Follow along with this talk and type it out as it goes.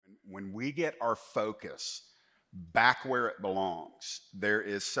when we get our focus back where it belongs, there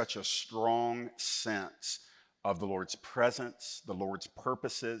is such a strong sense of the Lord's presence, the Lord's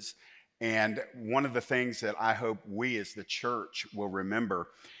purposes. And one of the things that I hope we as the church will remember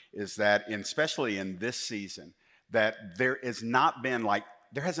is that, especially in this season, that there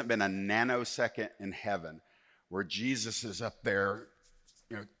hasn't been a nanosecond in heaven where Jesus is up there,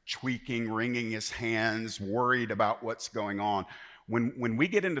 tweaking, wringing his hands, worried about what's going on. When we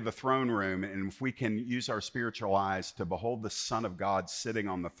get into the throne room, and if we can use our spiritual eyes to behold the Son of God sitting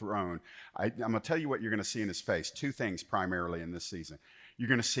on the throne, I'm going to tell you what you're going to see in his face. Two things primarily in this season. You're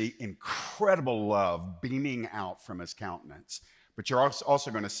going to see incredible love beaming out from his countenance, but you're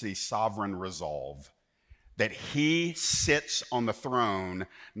also going to see sovereign resolve. That he sits on the throne,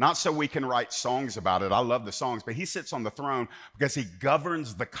 not so we can write songs about it. I love the songs, but he sits on the throne because he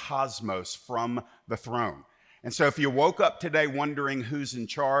governs the cosmos from the throne. And so if you woke up today wondering who's in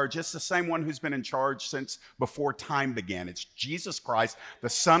charge, it's the same one who's been in charge since before time began. It's Jesus Christ, the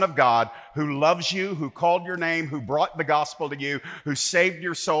Son of God, who loves you, who called your name, who brought the gospel to you, who saved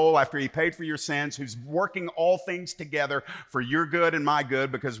your soul after he paid for your sins, who's working all things together for your good and my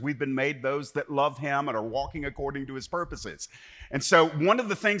good because we've been made those that love him and are walking according to his purposes. And so one of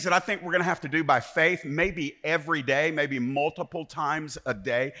the things that I think we're going to have to do by faith, maybe every day, maybe multiple times a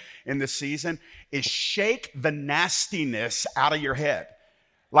day in this season, is shake the nastiness out of your head.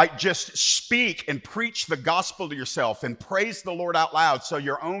 Like just speak and preach the gospel to yourself and praise the Lord out loud so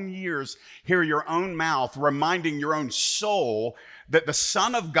your own ears hear your own mouth, reminding your own soul that the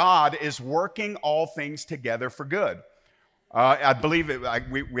Son of God is working all things together for good. I believe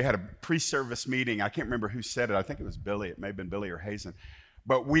we had a pre-service meeting. I can't remember who said it. I think it was Billy. It may have been Billy or Hazen.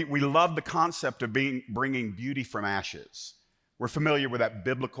 But we love the concept of bringing beauty from ashes. We're familiar with that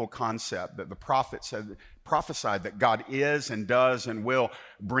biblical concept that the prophets had prophesied that God is and does and will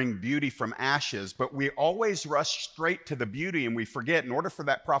bring beauty from ashes. But we always rush straight to the beauty and we forget, in order for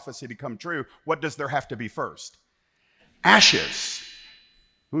that prophecy to come true, what does there have to be first? Ashes.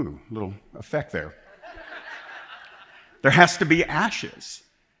 Ooh, little effect there. There has to be ashes.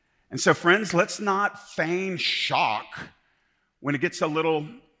 And so, friends, let's not feign shock when it gets a little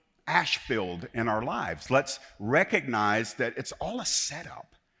ash-filled in our lives. Let's recognize that it's all a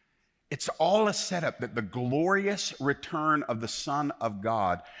setup. It's all a setup, that the glorious return of the Son of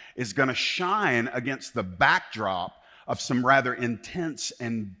God is going to shine against the backdrop of some rather intense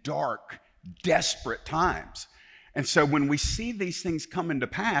and dark, desperate times. And so when we see these things come into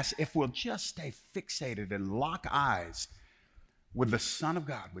pass, if we'll just stay fixated and lock eyes with the Son of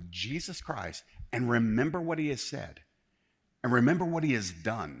God, with Jesus Christ, and remember what he has said, and remember what he has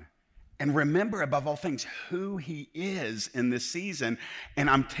done, and remember above all things who he is in this season, and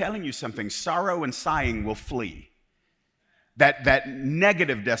I'm telling you something, sorrow and sighing will flee. That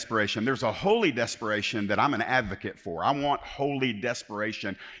negative desperation, there's a holy desperation that I'm an advocate for. I want holy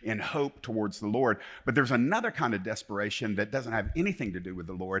desperation in hope towards the Lord. But there's another kind of desperation that doesn't have anything to do with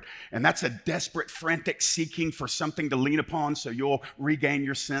the Lord, and that's a desperate, frantic seeking for something to lean upon so you'll regain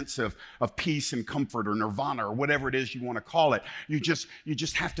your sense of peace and comfort or nirvana or whatever it is you want to call it. You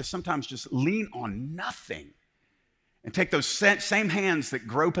just have to sometimes just lean on nothing. And take those same hands that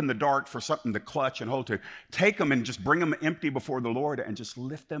grope in the dark for something to clutch and hold to, take them and just bring them empty before the Lord and just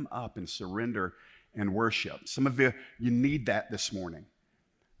lift them up and surrender and worship. Some of you need that this morning.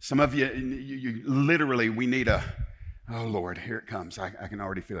 Some of you literally, we need oh Lord, here it comes. I can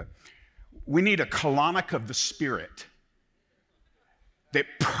already feel it. We need a colonic of the Spirit that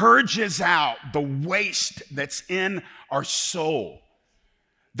purges out the waste that's in our soul.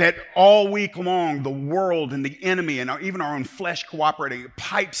 That all week long, the world and the enemy and even our own flesh cooperating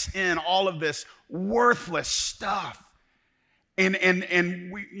pipes in all of this worthless stuff. And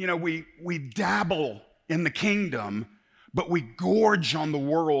we dabble in the kingdom, but we gorge on the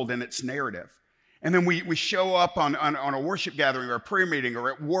world and its narrative. And then we show up on a worship gathering or a prayer meeting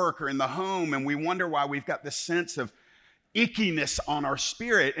or at work or in the home, and we wonder why we've got this sense of ickiness on our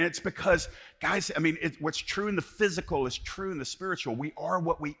spirit. And it's because, guys, what's true in the physical is true in the spiritual. We are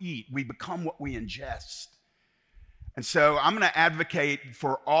what we eat. We become what we ingest. And so I'm going to advocate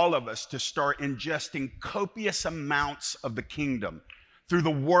for all of us to start ingesting copious amounts of the kingdom through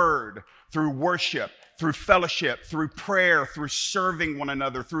the word, through worship, through fellowship, through prayer, through serving one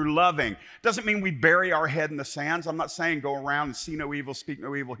another, through loving. Doesn't mean we bury our head in the sands. I'm not saying go around and see no evil, speak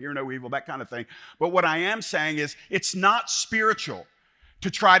no evil, hear no evil, that kind of thing. But what I am saying is it's not spiritual to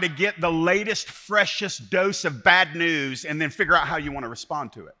try to get the latest, freshest dose of bad news and then figure out how you want to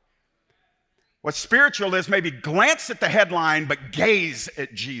respond to it. What's spiritual is maybe glance at the headline, but gaze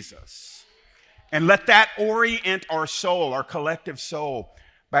at Jesus. And let that orient our soul, our collective soul,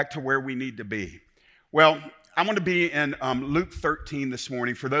 back to where we need to be. Well, I want to be in Luke 13 this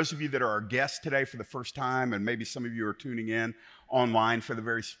morning. For those of you that are our guests today for the first time, and maybe some of you are tuning in online for the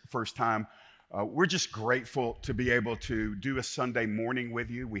very first time, we're just grateful to be able to do a Sunday morning with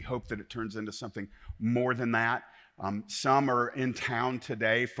you. We hope that it turns into something more than that. Some are in town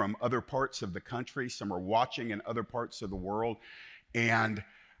today from other parts of the country. Some are watching in other parts of the world. And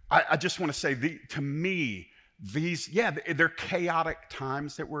I just want to say, to me, they're chaotic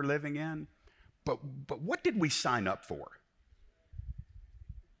times that we're living in. But what did we sign up for?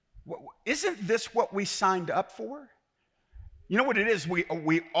 Isn't this what we signed up for? You know what it is?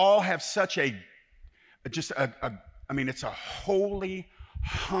 We all have such it's a holy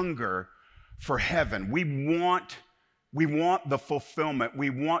hunger for heaven. We want the fulfillment. We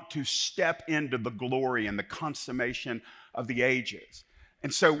want to step into the glory and the consummation of the ages.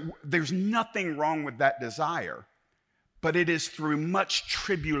 And so there's nothing wrong with that desire, but it is through much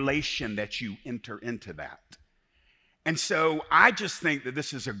tribulation that you enter into that. And so I just think that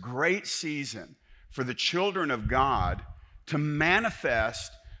this is a great season for the children of God to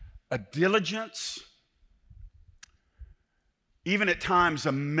manifest a diligence, even at times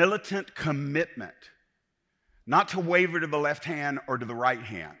a militant commitment, not to waver to the left hand or to the right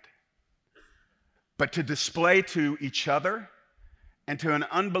hand, but to display to each other and to an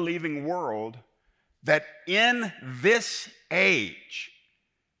unbelieving world that in this age,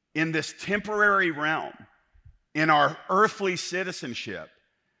 in this temporary realm, in our earthly citizenship,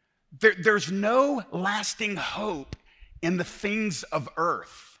 there's no lasting hope in the things of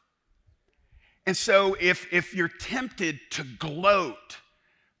earth. And so if you're tempted to gloat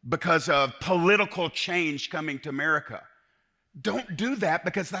because of political change coming to America, don't do that,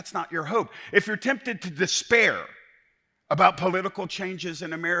 because that's not your hope. If you're tempted to despair about political changes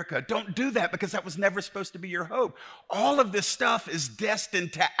in America, don't do that, because that was never supposed to be your hope. All of this stuff is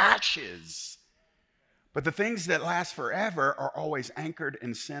destined to ashes. But the things that last forever are always anchored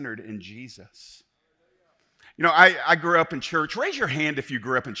and centered in Jesus. You know, I grew up in church. Raise your hand if you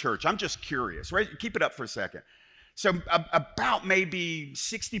grew up in church. I'm just curious. Keep it up for a second. So about maybe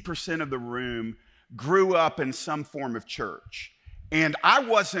 60% of the room grew up in some form of church. And I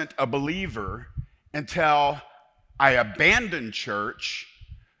wasn't a believer until I abandoned church,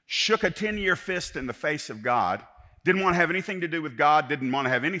 shook a 10-year fist in the face of God, didn't want to have anything to do with God, didn't want to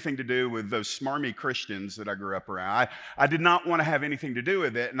have anything to do with those smarmy Christians that I grew up around. I did not want to have anything to do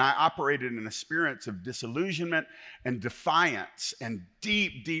with it, and I operated in a spirit of disillusionment and defiance and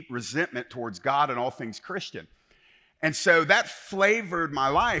deep, deep resentment towards God and all things Christian. And so that flavored my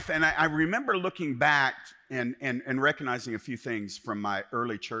life, and I remember looking back and recognizing a few things from my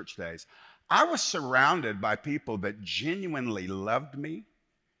early church days. I was surrounded by people that genuinely loved me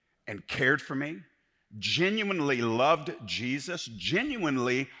and cared for me, genuinely loved Jesus,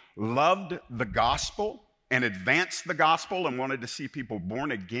 genuinely loved the gospel and advanced the gospel and wanted to see people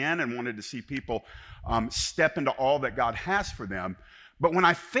born again and wanted to see people step into all that God has for them. But when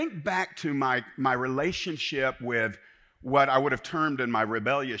I think back to my relationship with what I would have termed in my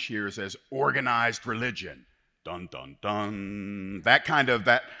rebellious years as organized religion, dun, dun, dun,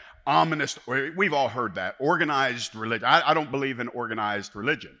 that ominous, we've all heard that, organized religion. I don't believe in organized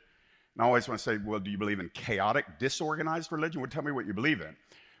religion. And I always want to say, well, do you believe in chaotic, disorganized religion? Well, tell me what you believe in.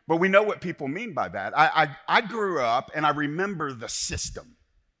 But we know what people mean by that. I grew up and I remember the system.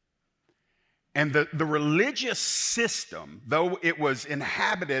 And the religious system, though it was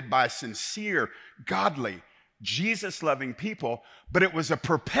inhabited by sincere, godly, Jesus-loving people, but it was a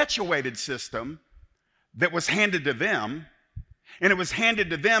perpetuated system that was handed to them. And it was handed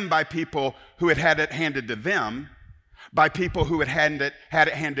to them by people who had it handed to them, by people who had it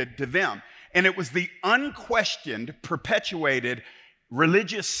handed to them. And it was the unquestioned, perpetuated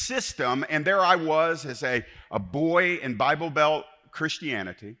religious system. And there I was as a boy in Bible Belt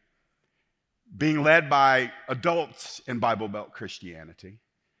Christianity, being led by adults in Bible Belt Christianity,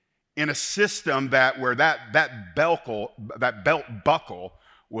 in a system where that belt buckle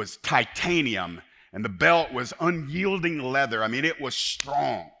was titanium, and the belt was unyielding leather. I mean, it was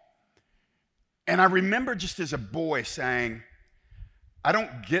strong. And I remember just as a boy saying, I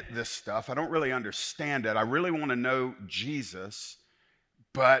don't get this stuff. I don't really understand it. I really want to know Jesus,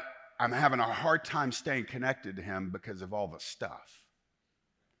 but I'm having a hard time staying connected to him because of all the stuff.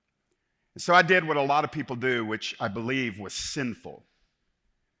 And so I did what a lot of people do, which I believe was sinful.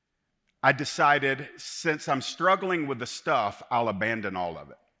 I decided, since I'm struggling with the stuff, I'll abandon all of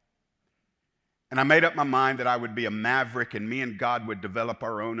it. And I made up my mind that I would be a maverick, and me and God would develop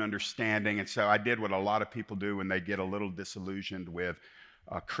our own understanding. And so I did what a lot of people do when they get a little disillusioned with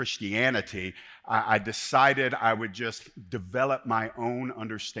Christianity, I decided I would just develop my own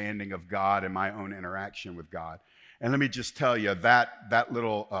understanding of God and my own interaction with God. And let me just tell you, that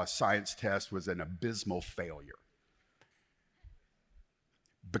little science test was an abysmal failure.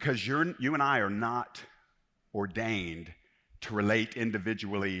 Because you and I are not ordained to relate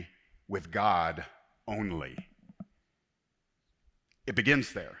individually with God only. It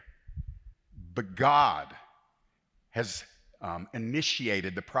begins there. But God has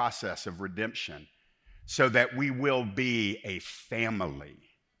initiated the process of redemption so that we will be a family,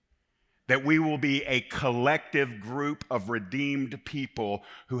 that we will be a collective group of redeemed people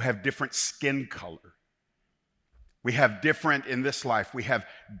who have different skin color. We have different, in this life, we have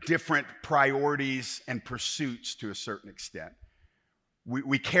different priorities and pursuits to a certain extent.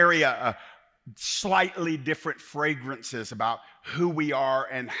 We carry a slightly different fragrances about who we are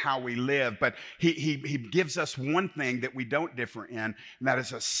and how we live, but he gives us one thing that we don't differ in, and that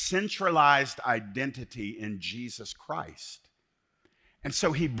is a centralized identity in Jesus Christ. And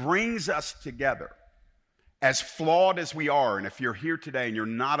so he brings us together. As flawed as we are, and if you're here today and you're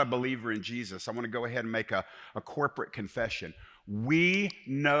not a believer in Jesus, I want to go ahead and make a corporate confession. We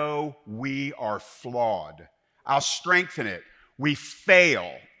know we are flawed. I'll strengthen it. We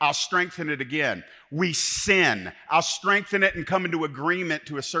fail. I'll strengthen it again. We sin. I'll strengthen it and come into agreement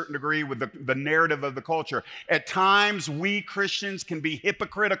to a certain degree with the narrative of the culture. At times, we Christians can be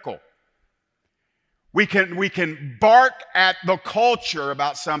hypocritical. We can bark at the culture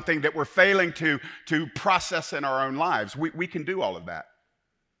about something that we're failing to process in our own lives. We can do all of that.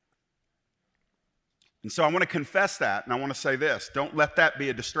 And so I want to confess that, and I want to say this. Don't let that be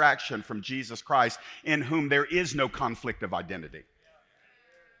a distraction from Jesus Christ, in whom there is no conflict of identity.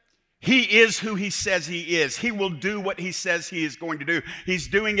 He is who he says he is. He will do what he says he is going to do. He's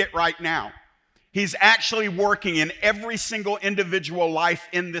doing it right now. He's actually working in every single individual life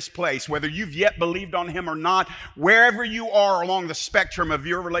in this place, whether you've yet believed on him or not, wherever you are along the spectrum of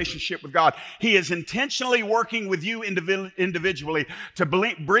your relationship with God. He is intentionally working with you individually to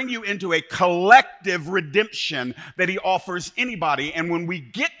bring you into a collective redemption that he offers anybody. And when we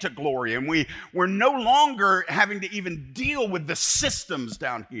get to glory and we're no longer having to even deal with the systems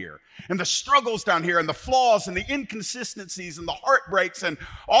down here and the struggles down here and the flaws and the inconsistencies and the heartbreaks and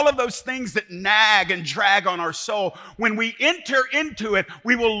all of those things that nag and drag on our soul. When we enter into it,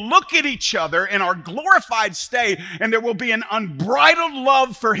 we will look at each other in our glorified state, and there will be an unbridled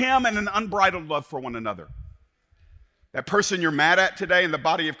love for him and an unbridled love for one another. That person you're mad at today in the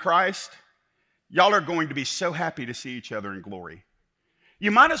body of Christ, y'all are going to be so happy to see each other in glory.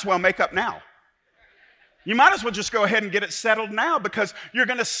 You might as well make up now. You might as well just go ahead and get it settled now, because you're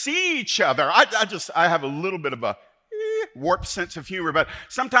going to see each other. I have a little bit of a warped sense of humor, but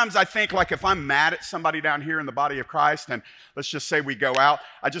sometimes I think, like, if I'm mad at somebody down here in the body of Christ, and let's just say we go out,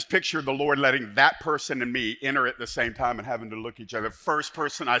 I just picture the Lord letting that person and me enter at the same time and having to look at each other. First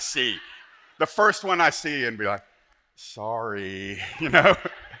person I see, the first one I see, and be like, sorry,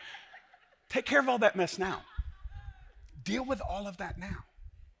 Take care of all that mess now. Deal with all of that now.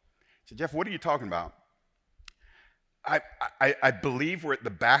 So, Jeff, what are you talking about? I believe we're at the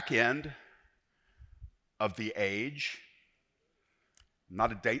back end of the age. I'm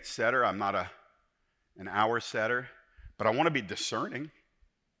not a date setter. I'm not an hour setter. But I want to be discerning.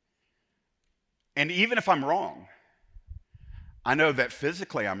 And even if I'm wrong, I know that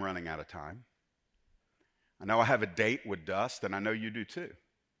physically I'm running out of time. I know I have a date with dust, and I know you do too.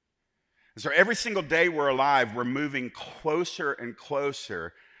 And so every single day we're alive, we're moving closer and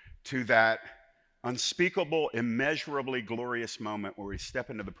closer to that unspeakable, immeasurably glorious moment where we step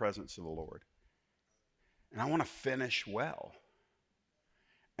into the presence of the Lord. And I want to finish well.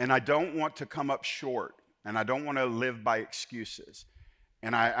 And I don't want to come up short. And I don't want to live by excuses.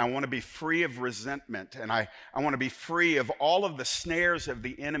 And I want to be free of resentment. And I want to be free of all of the snares of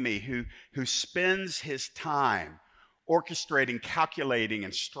the enemy who spends his time orchestrating, calculating,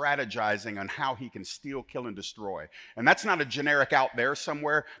 and strategizing on how he can steal, kill, and destroy. And that's not a generic out there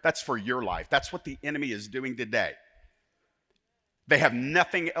somewhere. That's for your life. That's what the enemy is doing today. They have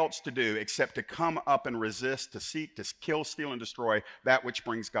nothing else to do except to come up and resist, to seek, to kill, steal, and destroy that which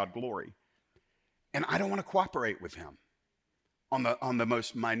brings God glory. And I don't want to cooperate with him on the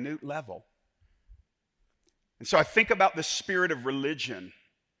most minute level. And so I think about the spirit of religion.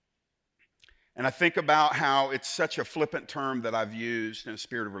 And I think about how it's such a flippant term that I've used in a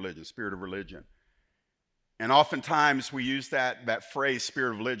spirit of religion. And oftentimes we use that phrase,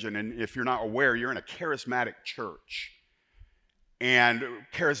 spirit of religion, and if you're not aware, you're in a charismatic church. And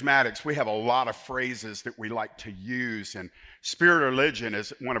charismatics, we have a lot of phrases that we like to use, and spirit of religion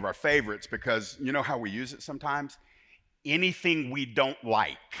is one of our favorites because you know how we use it sometimes? anything we don't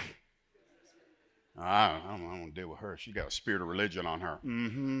like. I don't want to deal with her. She got a spirit of religion on her.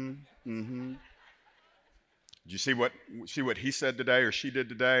 Did you see what he said today or she did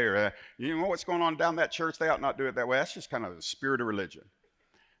today? Or you know what's going on down that church? They ought not do it that way. That's just kind of the spirit of religion.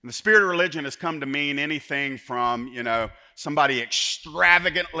 And the spirit of religion has come to mean anything from, you know, somebody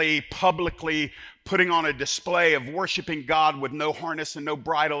extravagantly, publicly putting on a display of worshiping God with no harness and no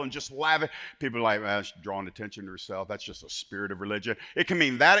bridle and just lavish. People are like, well, she's drawing attention to herself. That's just a spirit of religion. It can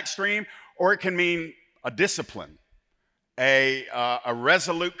mean that extreme, or it can mean a discipline, a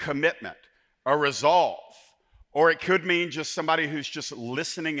resolute commitment, a resolve. Or it could mean just somebody who's just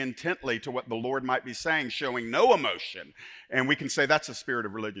listening intently to what the Lord might be saying, showing no emotion. And we can say that's a spirit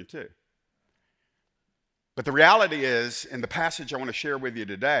of religion too. But the reality is, in the passage I want to share with you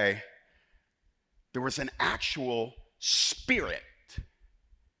today, there was an actual spirit,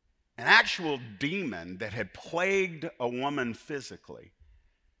 an actual demon that had plagued a woman physically.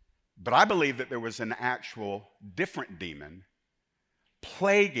 But I believe that there was an actual different demon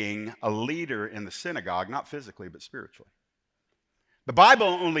plaguing a leader in the synagogue, not physically, but spiritually. The Bible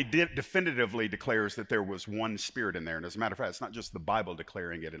only definitively declares that there was one spirit in there. And as a matter of fact, it's not just the Bible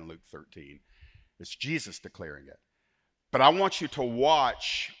declaring it in Luke 13. It's Jesus declaring it. But I want you to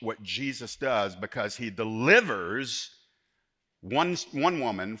watch what Jesus does, because he delivers one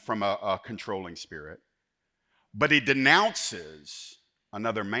woman from a controlling spirit, but he denounces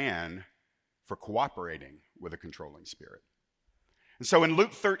another man for cooperating with a controlling spirit. And so in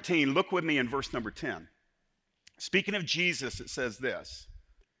Luke 13, look with me in verse number 10. Speaking of Jesus, it says this.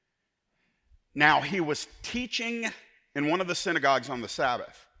 Now he was teaching in one of the synagogues on the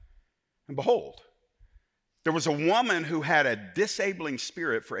Sabbath. And behold, there was a woman who had a disabling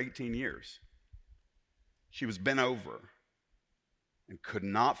spirit for 18 years. She was bent over and could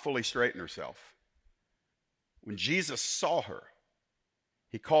not fully straighten herself. When Jesus saw her,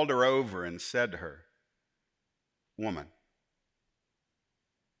 he called her over and said to her, "Woman,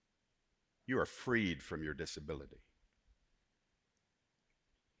 you are freed from your disability."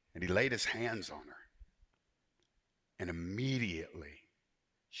 And he laid his hands on her, and immediately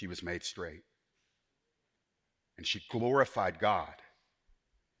she was made straight. And she glorified God.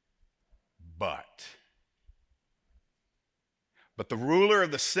 But the ruler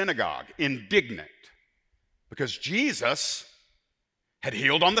of the synagogue, indignant, because Jesus had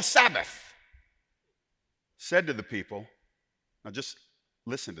healed on the Sabbath, said to the people, now just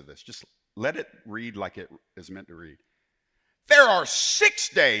listen to this, just let it read like it is meant to read. There are 6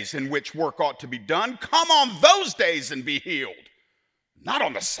 days in which work ought to be done. Come on those days and be healed, not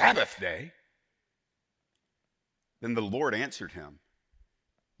on the Sabbath day. Then the Lord answered him,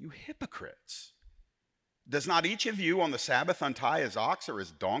 "You hypocrites, does not each of you on the Sabbath untie his ox or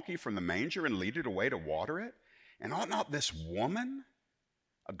his donkey from the manger and lead it away to water it? And ought not this woman,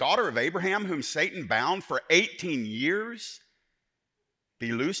 a daughter of Abraham, whom Satan bound for 18 years,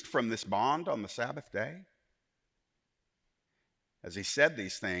 be loosed from this bond on the Sabbath day?" As he said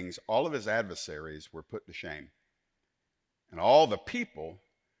these things, all of his adversaries were put to shame. And all the people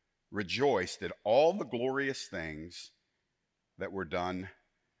rejoiced at all the glorious things that were done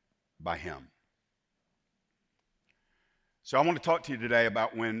by him. So I want to talk to you today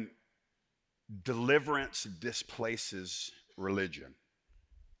about when deliverance displaces religion.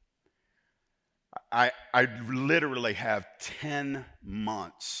 I literally have 10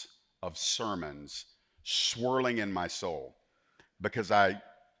 months of sermons swirling in my soul because I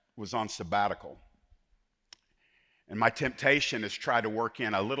was on sabbatical. And my temptation is try to work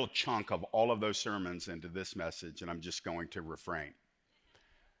in a little chunk of all of those sermons into this message, and I'm just going to refrain.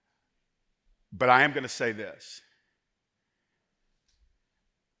 But I am going to say this.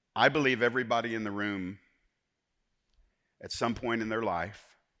 I believe everybody in the room at some point in their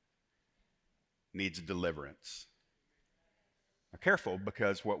life needs deliverance. Now, careful,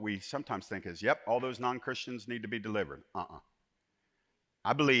 because what we sometimes think is, yep, all those non-Christians need to be delivered.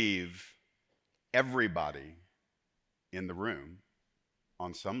 I believe everybody in the room,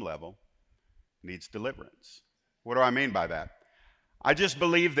 on some level, needs deliverance. What do I mean by that? I just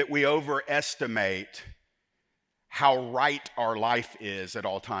believe that we overestimate how right our life is at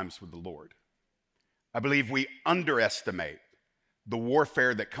all times with the Lord. I believe we underestimate the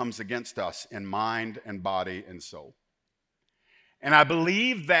warfare that comes against us in mind and body and soul. And I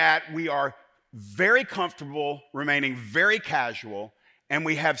believe that we are very comfortable remaining very casual, and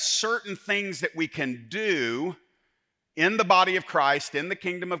we have certain things that we can do in the body of Christ, in the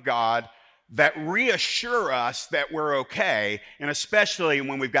kingdom of God, that reassure us that we're okay, and especially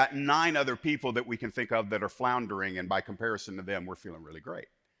when we've got 9 other people that we can think of that are floundering, and by comparison to them, we're feeling really great.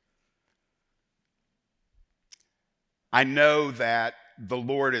 I know that the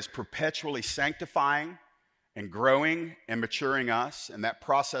Lord is perpetually sanctifying and growing and maturing us, and that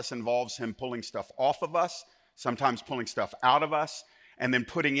process involves him pulling stuff off of us, sometimes pulling stuff out of us, and then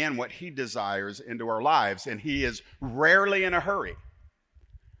putting in what he desires into our lives, and he is rarely in a hurry.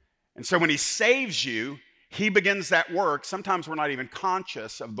 And so when he saves you, he begins that work. Sometimes we're not even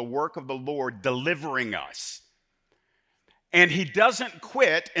conscious of the work of the Lord delivering us. And he doesn't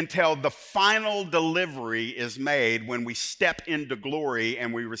quit until the final delivery is made, when we step into glory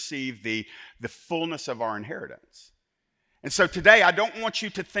and we receive the fullness of our inheritance. And so today, I don't want you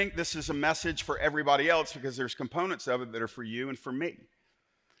to think this is a message for everybody else, because there's components of it that are for you and for me.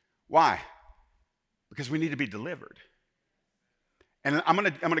 Why? Because we need to be delivered. And I'm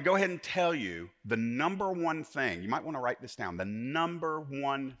gonna go ahead and tell you the number one thing. You might want to write this down. The number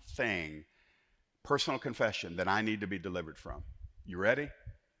one thing, personal confession, that I need to be delivered from. You ready?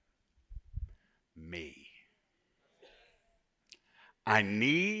 Me. I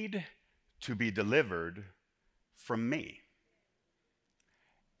need to be delivered from me.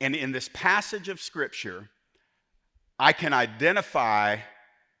 And in this passage of Scripture, I can identify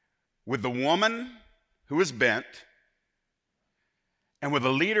with the woman who is bent and with the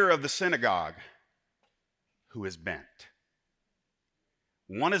leader of the synagogue who is bent.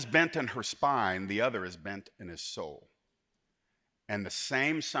 One is bent in her spine, the other is bent in his soul. And the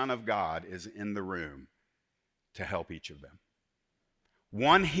same Son of God is in the room to help each of them.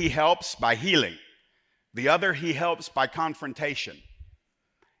 One he helps by healing, the other he helps by confrontation.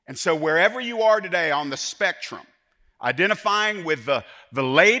 And so wherever you are today on the spectrum, identifying with the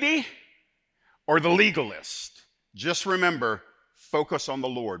lady or the legalist, just remember, focus on the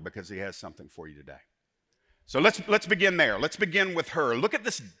Lord, because he has something for you today. So let's begin there. Let's begin with her. Look at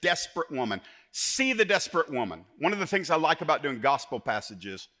this desperate woman. See the desperate woman. One of the things I like about doing gospel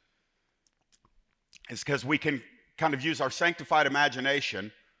passages is because we can kind of use our sanctified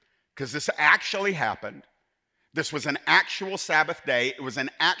imagination, because this actually happened. This was an actual Sabbath day. It was an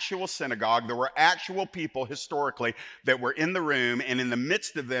actual synagogue. There were actual people historically that were in the room, and in the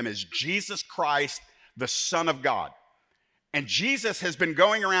midst of them is Jesus Christ, the Son of God. And Jesus has been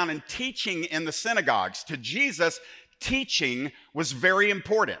going around and teaching in the synagogues. To Jesus, teaching was very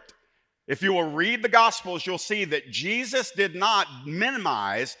important. If you will read the Gospels, you'll see that Jesus did not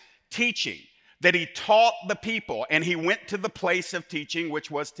minimize teaching, that he taught the people, and he went to the place of teaching, which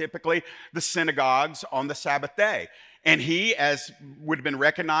was typically the synagogues on the Sabbath day. And he, as would have been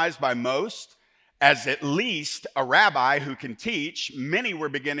recognized by most, as at least a rabbi who can teach. Many were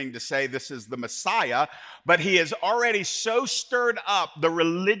beginning to say this is the Messiah, but he has already so stirred up the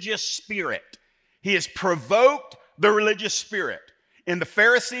religious spirit. He has provoked the religious spirit in the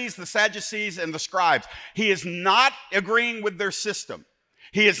Pharisees, the Sadducees, and the scribes. He is not agreeing with their system.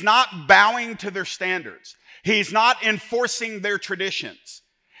 He is not bowing to their standards. He's not enforcing their traditions.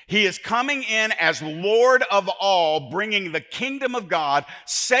 He is coming in as Lord of all, bringing the kingdom of God,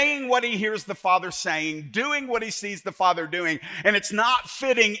 saying what he hears the Father saying, doing what he sees the Father doing, and it's not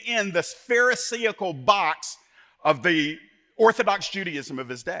fitting in this Pharisaical box of the Orthodox Judaism of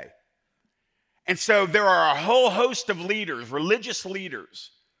his day. And so there are a whole host of leaders, religious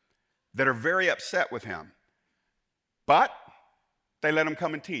leaders, that are very upset with him. But they let him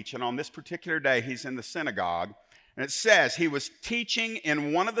come and teach. And on this particular day, he's in the synagogue. And it says he was teaching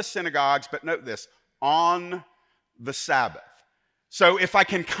in one of the synagogues, but note this, on the Sabbath. So if I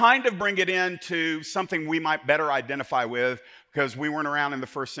can kind of bring it into something we might better identify with, because we weren't around in the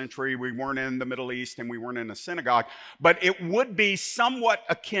first century, we weren't in the Middle East, and we weren't in a synagogue, but it would be somewhat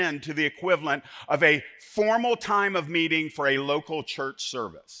akin to the equivalent of a formal time of meeting for a local church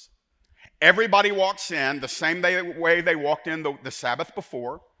service. Everybody walks in the same way they walked in the Sabbath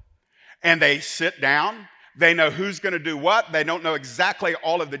before, and they sit down. They know who's going to do what. They don't know exactly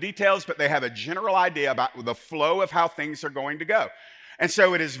all of the details, but they have a general idea about the flow of how things are going to go. And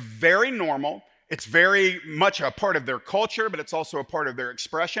so it is very normal. It's very much a part of their culture, but it's also a part of their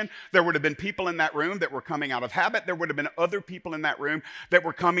expression. There would have been people in that room that were coming out of habit. There would have been other people in that room that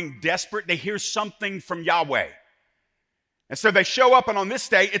were coming desperate to hear something from Yahweh. And so they show up, and on this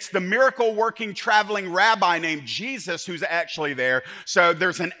day, it's the miracle-working, traveling rabbi named Jesus who's actually there. So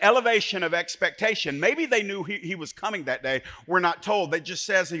there's an elevation of expectation. Maybe they knew he was coming that day. We're not told. It just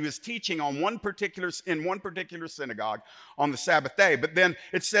says he was teaching in one particular synagogue on the Sabbath day. But then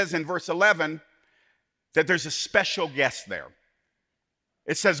it says in verse 11 that there's a special guest there.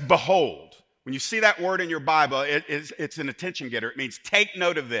 It says, behold. When you see that word in your Bible, it's an attention getter. It means take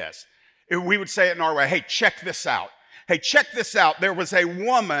note of this. We would say it in our way, hey, check this out. Hey, check this out. There was a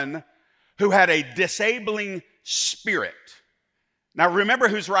woman who had a disabling spirit. Now, remember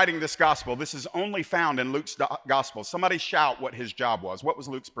who's writing this gospel. This is only found in Luke's gospel. Somebody shout what his job was. What was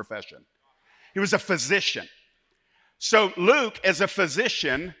Luke's profession? He was a physician. So Luke, as a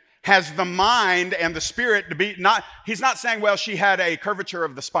physician, has the mind and the spirit to be not, he's not saying, well, she had a curvature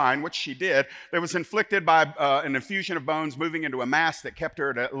of the spine, which she did, that was inflicted by an infusion of bones moving into a mass that kept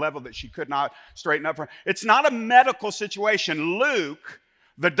her at a level that she could not straighten up from. It's not a medical situation. Luke,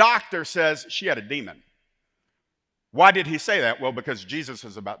 the doctor, says she had a demon. Why did he say that? Well, because Jesus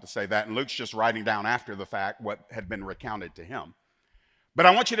is about to say that, and Luke's just writing down after the fact what had been recounted to him. But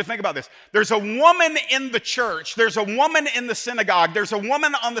I want you to think about this. There's a woman in the church. There's a woman in the synagogue. There's a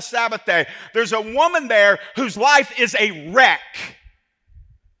woman on the Sabbath day. There's a woman there whose life is a wreck.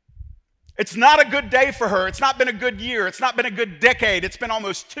 It's not a good day for her. It's not been a good year. It's not been a good decade. It's been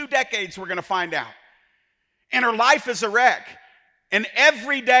almost 2 decades, we're going to find out. And her life is a wreck. And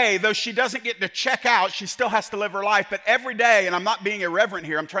every day, though she doesn't get to check out, she still has to live her life. But every day, and I'm not being irreverent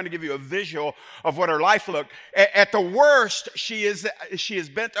here, I'm trying to give you a visual of what her life looked. At the worst, she is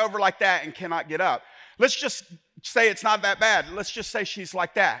bent over like that and cannot get up. Let's just say it's not that bad. Let's just say she's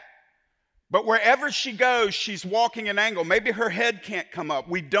like that. But wherever she goes, she's walking an angle. Maybe her head can't come up.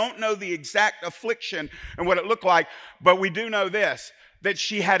 We don't know the exact affliction and what it looked like, but we do know this, that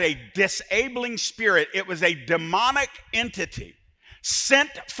she had a disabling spirit. It was a demonic entity sent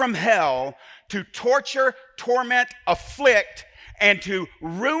from hell to torture, torment, afflict, and to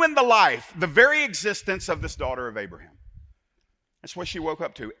ruin the life, the very existence of this daughter of Abraham. That's what she woke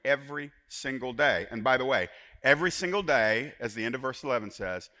up to every single day. And by the way, every single day, as the end of verse 11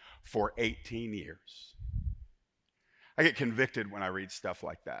 says, for 18 years. I get convicted when I read stuff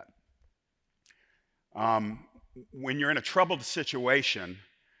like that. When you're in a troubled situation,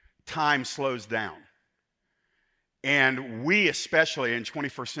 time slows down. And we, especially in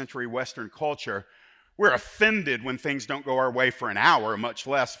 21st century Western culture, we're offended when things don't go our way for an hour, much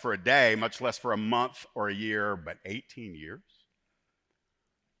less for a day, much less for a month or a year, but 18 years?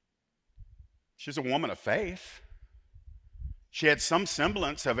 She's a woman of faith. She had some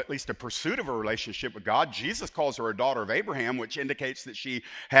semblance of at least a pursuit of a relationship with God. Jesus calls her a daughter of Abraham, which indicates that she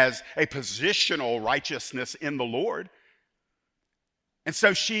has a positional righteousness in the Lord. And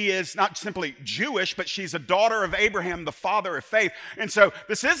so she is not simply Jewish, but she's a daughter of Abraham, the father of faith. And so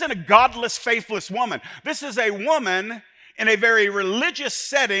this isn't a godless, faithless woman. This is a woman in a very religious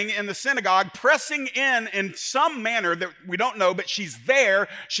setting in the synagogue, pressing in some manner that we don't know, but she's there,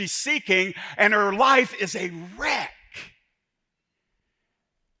 she's seeking, and her life is a wreck.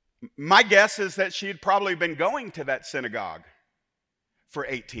 My guess is that she had probably been going to that synagogue for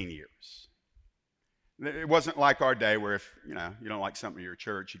 18 years. It wasn't like our day where if you don't like something in your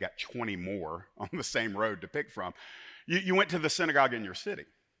church, you got 20 more on the same road to pick from. You went to the synagogue in your city.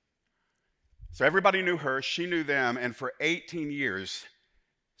 So everybody knew her, she knew them, and for 18 years,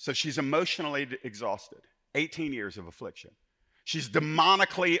 so she's emotionally exhausted. 18 years of affliction. She's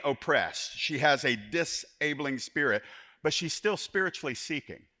demonically oppressed. She has a disabling spirit, but she's still spiritually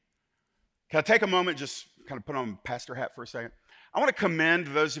seeking. Can I take a moment, just kind of put on pastor hat for a second? I want to commend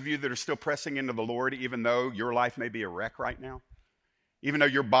those of you that are still pressing into the Lord, even though your life may be a wreck right now, even though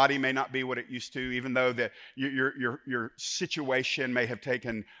your body may not be what it used to, even though that your situation may have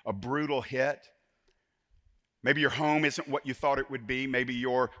taken a brutal hit. Maybe your home isn't what you thought it would be. Maybe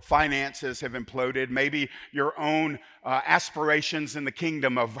your finances have imploded. Maybe your own aspirations in the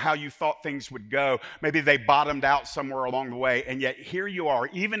kingdom of how you thought things would go, maybe they bottomed out somewhere along the way. And yet here you are,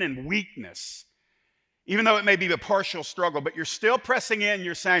 even in weakness, even though it may be a partial struggle, but you're still pressing in.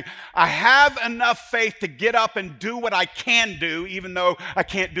 You're saying, I have enough faith to get up and do what I can do, even though I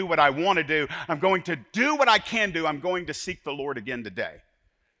can't do what I want to do. I'm going to do what I can do. I'm going to seek the Lord again today.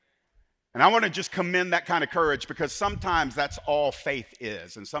 And I want to just commend that kind of courage, because sometimes that's all faith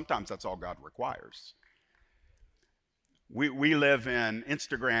is, and sometimes that's all God requires. We live in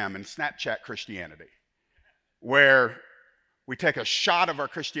Instagram and Snapchat Christianity, where we take a shot of our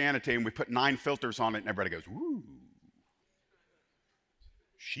Christianity and we put 9 filters on it, and everybody goes, "Ooh,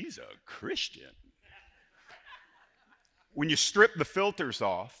 she's a Christian." When you strip the filters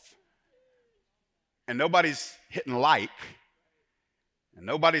off and nobody's hitting like, and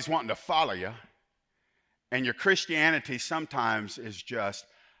nobody's wanting to follow you, and your Christianity sometimes is just,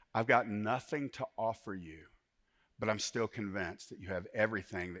 I've got nothing to offer you, but I'm still convinced that you have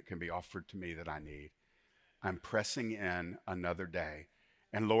everything that can be offered to me that I need. I'm pressing in another day.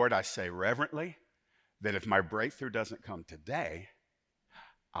 And Lord, I say reverently that if my breakthrough doesn't come today,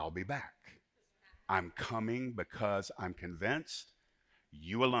 I'll be back. I'm coming because I'm convinced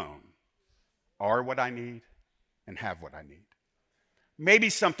you alone are what I need and have what I need.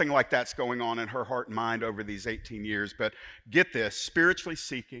 Maybe something like that's going on in her heart and mind over these 18 years. But get this, spiritually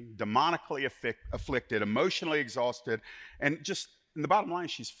seeking, demonically afflicted, emotionally exhausted, and just, in the bottom line,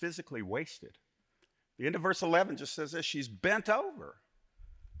 she's physically wasted. The end of verse 11 just says this: she's bent over,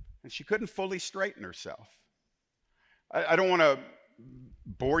 and she couldn't fully straighten herself. I don't want to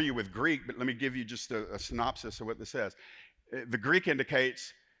bore you with Greek, but let me give you just a synopsis of what this says. The Greek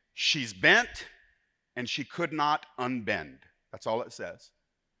indicates she's bent and she could not unbend. That's all it says.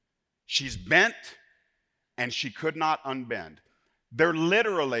 She's bent and she could not unbend. There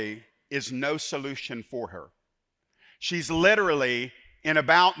literally is no solution for her. She's literally in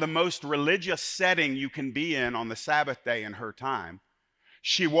about the most religious setting you can be in on the Sabbath day in her time.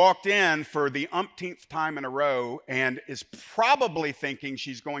 She walked in for the umpteenth time in a row and is probably thinking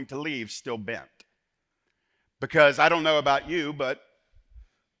she's going to leave still bent. Because I don't know about you, but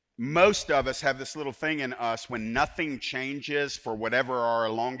most of us have this little thing in us when nothing changes for whatever our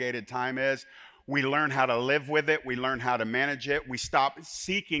elongated time is. We learn how to live with it. We learn how to manage it. We stop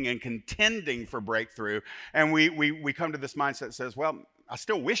seeking and contending for breakthrough. And we come to this mindset that says, well, I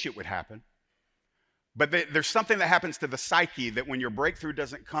still wish it would happen. But there's something that happens to the psyche that when your breakthrough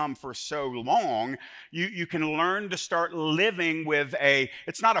doesn't come for so long, you can learn to start living with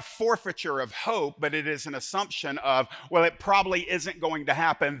it's not a forfeiture of hope, but it is an assumption of, well, it probably isn't going to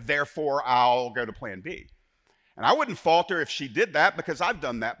happen, therefore I'll go to plan B. And I wouldn't falter if she did that, because I've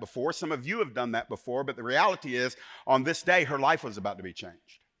done that before. Some of you have done that before, but the reality is on this day, her life was about to be changed.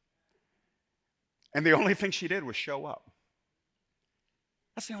 And the only thing she did was show up.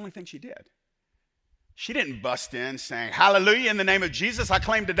 That's the only thing she did. She didn't bust in saying, hallelujah, in the name of Jesus, I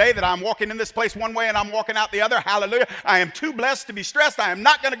claim today that I'm walking in this place one way and I'm walking out the other. Hallelujah. I am too blessed to be stressed. I am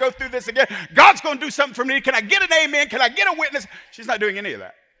not going to go through this again. God's going to do something for me. Can I get an amen? Can I get a witness? She's not doing any of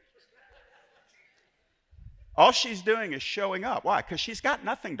that. All she's doing is showing up. Why? Because she's got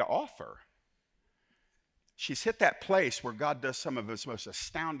nothing to offer. She's hit that place where God does some of his most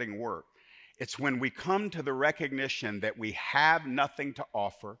astounding work. It's when we come to the recognition that we have nothing to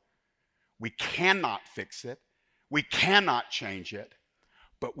offer. We cannot fix it. We cannot change it.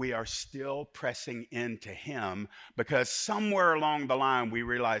 But we are still pressing into him, because somewhere along the line we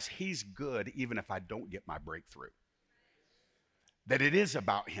realize he's good even if I don't get my breakthrough. That it is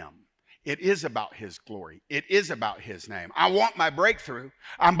about him. It is about his glory. It is about his name. I want my breakthrough.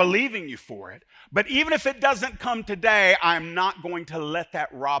 I'm believing you for it. But even if it doesn't come today, I'm not going to let that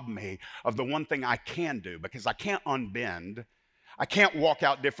rob me of the one thing I can do, because I can't unbend. I can't walk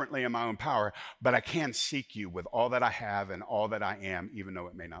out differently in my own power, but I can seek you with all that I have and all that I am, even though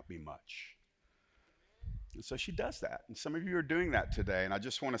it may not be much. And so she does that. And some of you are doing that today. And I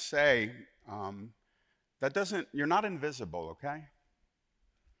just want to say, you're not invisible, okay?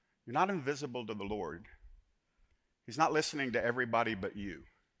 You're not invisible to the Lord. He's not listening to everybody but you.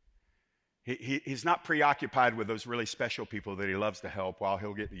 He's not preoccupied with those really special people that he loves to help while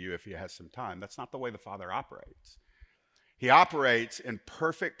he'll get to you if he has some time. That's not the way the Father operates. He operates in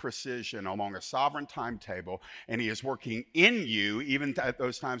perfect precision along a sovereign timetable, and he is working in you even at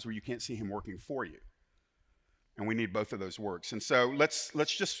those times where you can't see him working for you. And we need both of those works. And so let's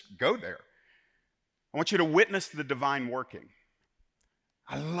just go there. I want you to witness the divine working.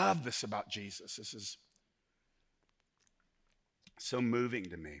 I love this about Jesus. This is so moving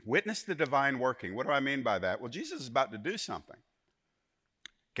to me. Witness the divine working. What do I mean by that? Well, Jesus is about to do something.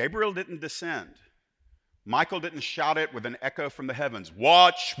 Gabriel didn't descend. Michael didn't shout it with an echo from the heavens.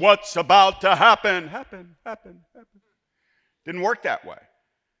 Watch what's about to happen. Happen. Didn't work that way.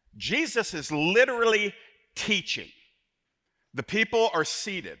 Jesus is literally teaching. The people are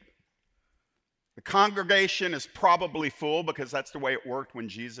seated. The congregation is probably full, because that's the way it worked when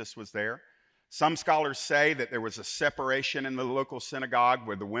Jesus was there. Some scholars say that there was a separation in the local synagogue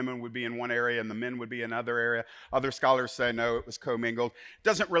where the women would be in one area and the men would be in another area. Other scholars say, no, it was commingled. It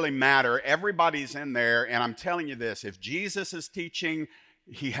doesn't really matter. Everybody's in there. And I'm telling you this, if Jesus is teaching,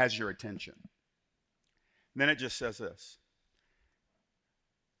 he has your attention. Then it just says this: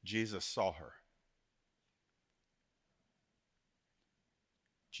 Jesus saw her.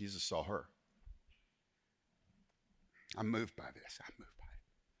 Jesus saw her. I'm moved by this. I'm moved by it.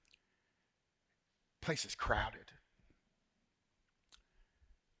 Place is crowded.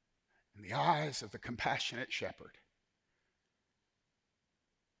 And the eyes of the compassionate shepherd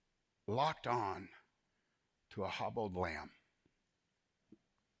locked on to a hobbled lamb.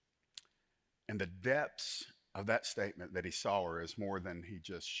 And the depths of that statement that he saw her is more than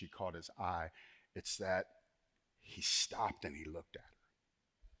she caught his eye. It's that he stopped and he looked at her.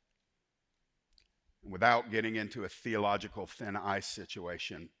 Without getting into a theological thin ice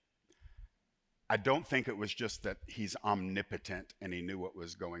situation, I don't think it was just that he's omnipotent and he knew what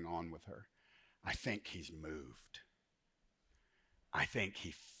was going on with her. I think he's moved. I think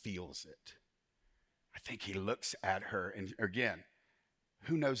he feels it. I think he looks at her, and again,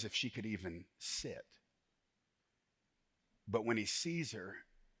 who knows if she could even sit. But when he sees her,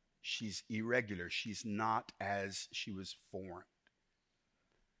 she's irregular. She's not as she was formed.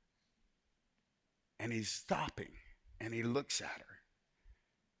 And he's stopping, and he looks at her,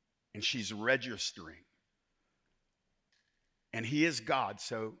 and she's registering. And he is God,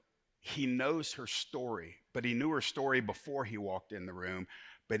 so he knows her story, but he knew her story before he walked in the room.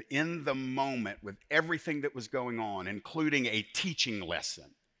 But in the moment, with everything that was going on, including a teaching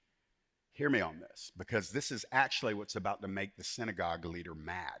lesson, hear me on this, because this is actually what's about to make the synagogue leader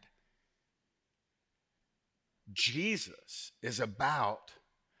mad. Jesus is about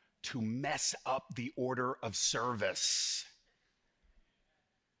to mess up the order of service.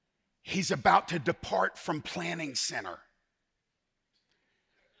 He's about to depart from planning center.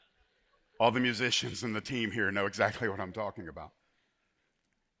 All the musicians and the team here know exactly what I'm talking about.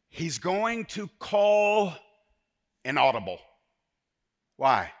 He's going to call an audible.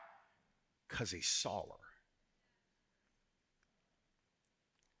 Why? Because he saw her.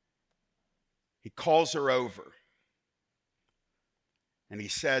 He calls her over, and he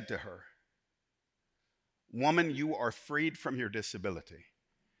said to her, "Woman, you are freed from your disability."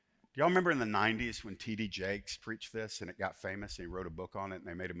 Do y'all remember in the 90s when T.D. Jakes preached this and it got famous and he wrote a book on it and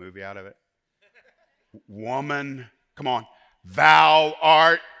they made a movie out of it? Woman, come on, thou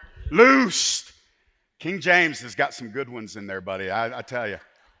art loosed. King James has got some good ones in there, buddy. I tell you.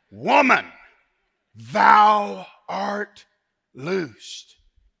 Woman, thou art loosed.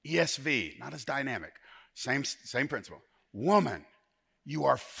 ESV, not as dynamic. Same principle. Woman, you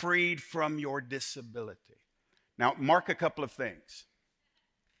are freed from your disability. Now, mark a couple of things.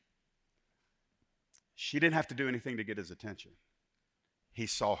 She didn't have to do anything to get his attention. He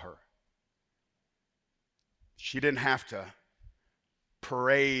saw her. She didn't have to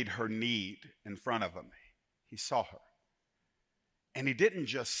parade her need in front of him. He saw her. And he didn't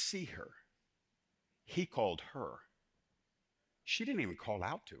just see her. He called her. She didn't even call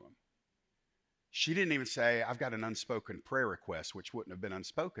out to him. She didn't even say, "I've got an unspoken prayer request," which wouldn't have been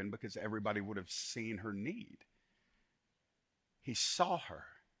unspoken because everybody would have seen her need. He saw her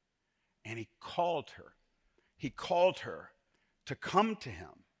and he called her. He called her to come to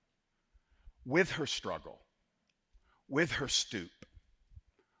him with her struggle, with her stoop,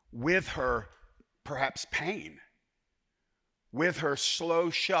 with her perhaps pain, with her slow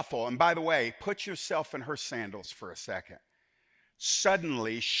shuffle. And by the way, put yourself in her sandals for a second.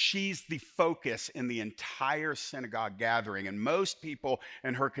 Suddenly, she's the focus in the entire synagogue gathering. And most people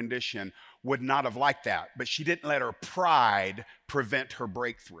in her condition would not have liked that. But she didn't let her pride prevent her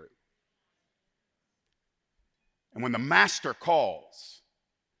breakthrough. And when the master calls,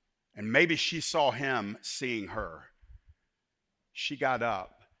 and maybe she saw him seeing her, she got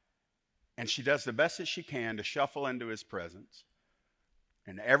up and she does the best that she can to shuffle into his presence.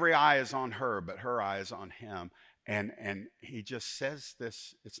 And every eye is on her, but her eye is on him. And he just says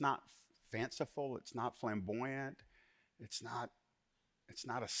this. It's not fanciful. It's not flamboyant. It's not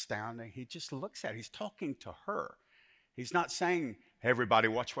astounding. He just looks at her. He's talking to her. He's not saying, "Hey, everybody,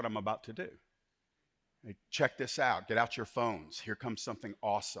 watch what I'm about to do. Hey, check this out. Get out your phones. Here comes something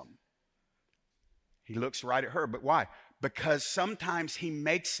awesome." He looks right at her. But why? Because sometimes he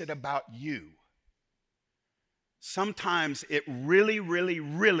makes it about you. Sometimes it really, really,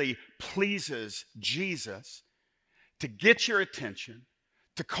 really pleases Jesus to get your attention,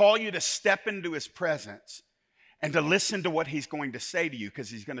 to call you to step into his presence, and to listen to what he's going to say to you, because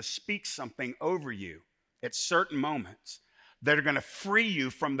he's going to speak something over you at certain moments that are going to free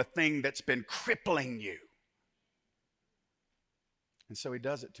you from the thing that's been crippling you. And so he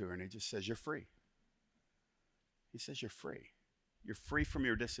does it to her, and he just says, "You're free." He says, "You're free. You're free from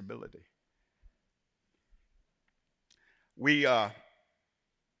your disability."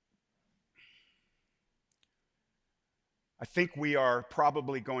 I think we are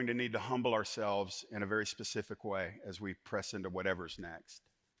probably going to need to humble ourselves in a very specific way as we press into whatever's next.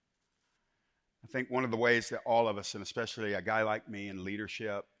 I think one of the ways that all of us, and especially a guy like me in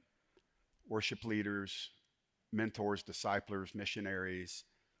leadership, worship leaders, mentors, disciplers, missionaries,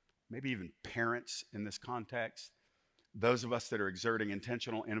 maybe even parents in this context, those of us that are exerting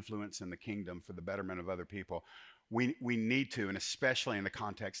intentional influence in the kingdom for the betterment of other people, we need to, and especially in the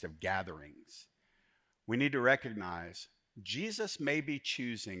context of gatherings, we need to recognize Jesus may be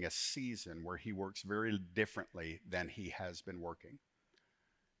choosing a season where he works very differently than he has been working.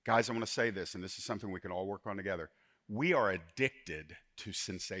 Guys, I want to say this, and this is something we can all work on together. We are addicted to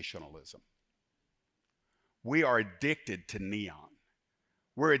sensationalism. We are addicted to neon.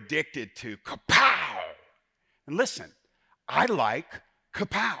 We're addicted to kapow. And listen, I like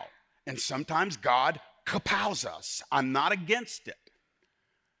kapow. And sometimes God kapows us. I'm not against it.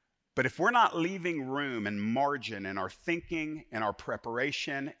 But if we're not leaving room and margin in our thinking, in our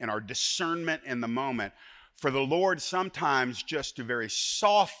preparation, in our discernment in the moment, for the Lord sometimes just to very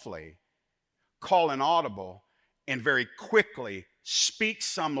softly call an audible and very quickly speak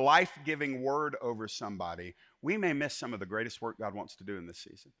some life-giving word over somebody, we may miss some of the greatest work God wants to do in this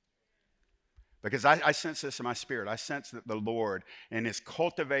season. Because I sense this in my spirit. I sense that the Lord, in his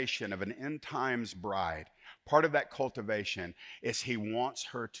cultivation of an end times bride, part of that cultivation is he wants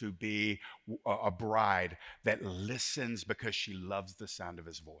her to be a bride that listens because she loves the sound of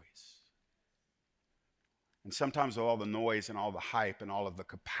his voice. And sometimes with all the noise and all the hype and all of the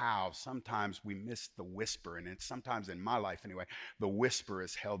kapow, sometimes we miss the whisper. And it's sometimes in my life anyway, the whisper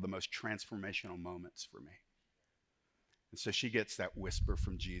has held the most transformational moments for me. And so she gets that whisper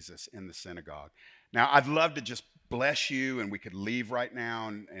from Jesus in the synagogue. Now, I'd love to just bless you and we could leave right now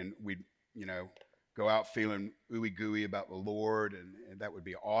and we'd, go out feeling ooey gooey about the Lord and that would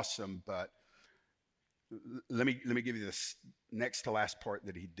be awesome. But let me give you this next to last part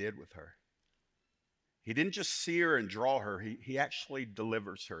that he did with her. He didn't just see her and draw her. He actually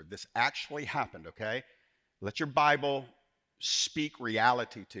delivers her. This actually happened, okay? Let your Bible speak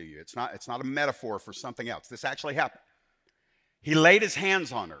reality to you. It's not a metaphor for something else. This actually happened. He laid his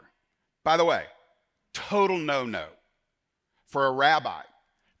hands on her. By the way, total no-no for a rabbi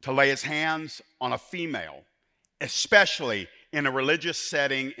to lay his hands on a female, especially in a religious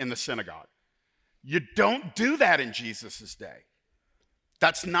setting in the synagogue. You don't do that in Jesus' day.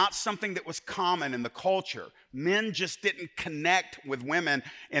 That's not something that was common in the culture. Men just didn't connect with women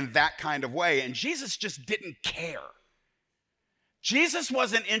in that kind of way, and Jesus just didn't care. Jesus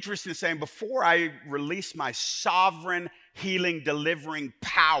wasn't interested in saying, before I release my sovereign, healing, delivering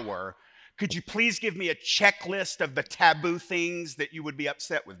power, could you please give me a checklist of the taboo things that you would be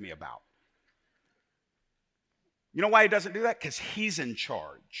upset with me about? You know why he doesn't do that? Because he's in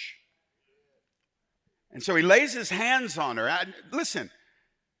charge. And so he lays his hands on her. Listen,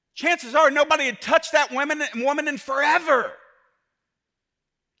 chances are nobody had touched that woman in forever.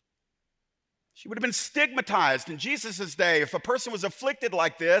 She would have been stigmatized in Jesus' day. If a person was afflicted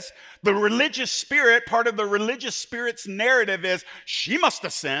like this, the religious spirit, part of the religious spirit's narrative is, she must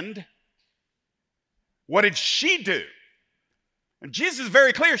have sinned. What did she do? And Jesus is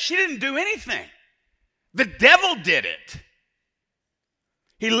very clear, she didn't do anything. The devil did it.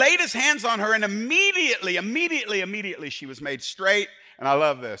 He laid his hands on her and immediately she was made straight. And I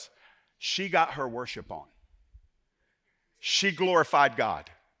love this. She got her worship on. She glorified God.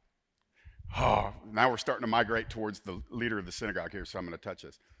 Oh, now we're starting to migrate towards the leader of the synagogue here, so I'm going to touch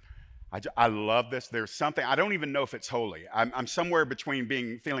this. I love this. There's something, I don't even know if it's holy. I'm somewhere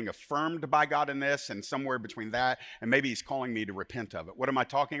between feeling affirmed by God in this and somewhere between that, and maybe he's calling me to repent of it. What am I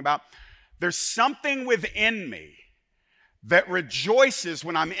talking about? There's something within me that rejoices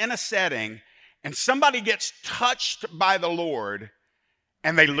when I'm in a setting and somebody gets touched by the Lord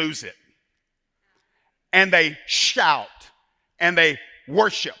and they lose it. And they shout and they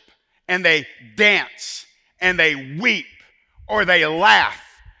worship and they dance and they weep or they laugh.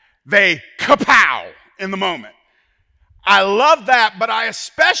 They kapow in the moment. I love that, but I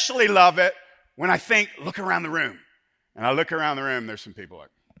especially love it when I think, look around the room. And I look around the room, there's some people like,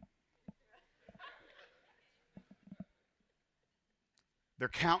 their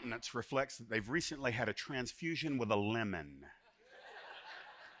countenance reflects that they've recently had a transfusion with a lemon.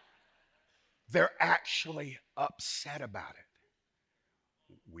 They're actually upset about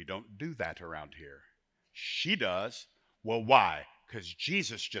it. We don't do that around here. She does. Well, why? Because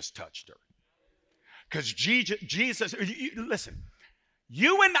Jesus just touched her. Because Jesus, listen,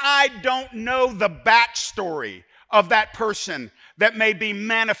 you and I don't know the backstory of that person that may be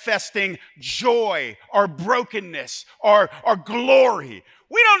manifesting joy or brokenness or glory.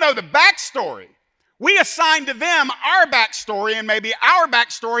 We don't know the backstory. We assign to them our backstory, and maybe our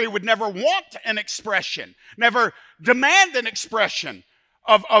backstory would never want an expression, never demand an expression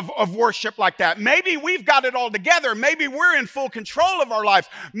of worship like that. Maybe we've got it all together. Maybe we're in full control of our life.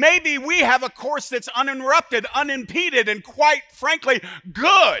 Maybe we have a course that's uninterrupted, unimpeded, and quite frankly,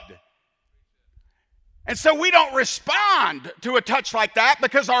 good. And so we don't respond to a touch like that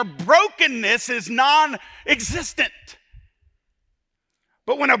because our brokenness is non-existent.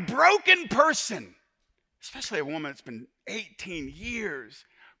 But when a broken person, especially a woman that's been 18 years,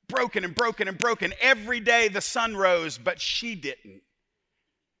 broken and broken and broken, every day the sun rose, but she didn't.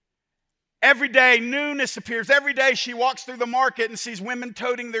 Every day newness appears. Every day she walks through the market and sees women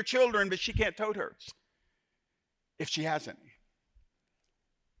toting their children, but she can't tote hers. if she has any.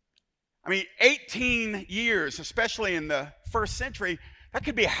 I mean, 18 years, especially in the first century, that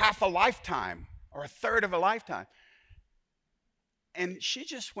could be half a lifetime or a third of a lifetime. And she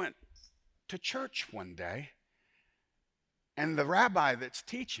just went to church one day, and the rabbi that's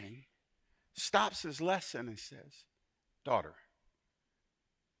teaching stops his lesson and says, "Daughter,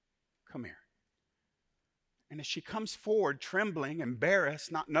 come here." And as she comes forward, trembling,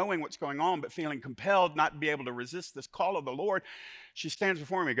 embarrassed, not knowing what's going on, but feeling compelled not to be able to resist this call of the Lord, she stands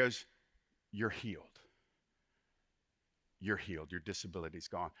before me and goes, "You're healed. You're healed. Your disability's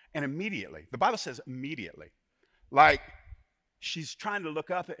gone." And immediately, the Bible says immediately, like she's trying to look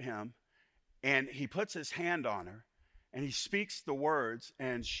up at him, and he puts his hand on her, and he speaks the words,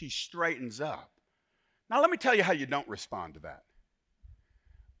 and she straightens up. Now, let me tell you how you don't respond to that.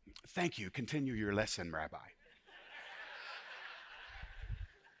 "Thank you. Continue your lesson, Rabbi."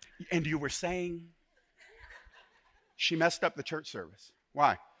 And you were saying? She messed up the church service.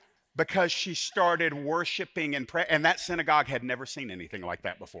 Why? Because she started worshiping and praying, and that synagogue had never seen anything like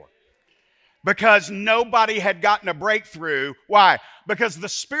that before. Because nobody had gotten a breakthrough. Why? Because the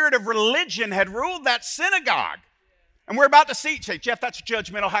spirit of religion had ruled that synagogue. And we're about to see, say, "Jeff, that's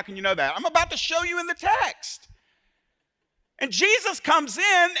judgmental. How can you know that?" I'm about to show you in the text. And Jesus comes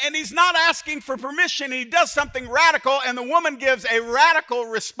in, and he's not asking for permission. He does something radical, and the woman gives a radical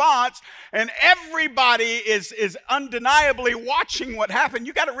response, and everybody is undeniably watching what happened.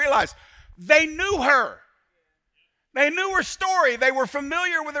 You got to realize, they knew her. They knew her story. They were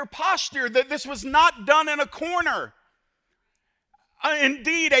familiar with her posture, that this was not done in a corner.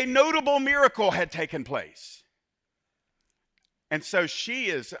 Indeed, a notable miracle had taken place. And so she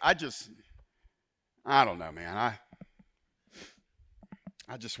is, I don't know, man.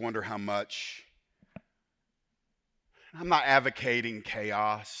 I just wonder how much. I'm not advocating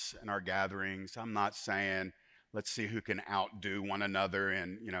chaos in our gatherings. I'm not saying let's see who can outdo one another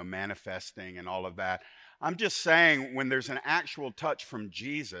in, manifesting and all of that. I'm just saying when there's an actual touch from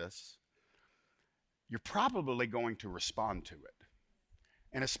Jesus, you're probably going to respond to it.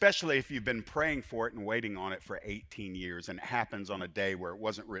 And especially if you've been praying for it and waiting on it for 18 years, and it happens on a day where it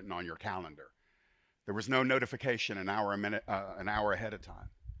wasn't written on your calendar. There was no notification an hour ahead of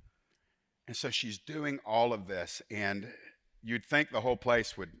time. And so she's doing all of this, and you'd think the whole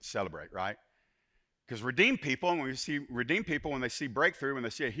place would celebrate, right? Because redeemed people, when they see breakthrough, when they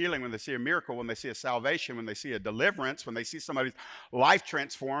see a healing, when they see a miracle, when they see a salvation, when they see a deliverance, when they see somebody's life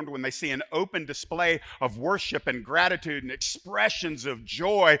transformed, when they see an open display of worship and gratitude and expressions of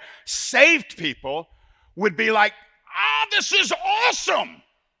joy, saved people would be like, this is awesome.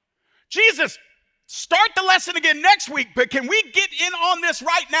 Jesus, start the lesson again next week, but can we get in on this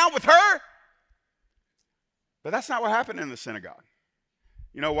right now with her? But that's not what happened in the synagogue.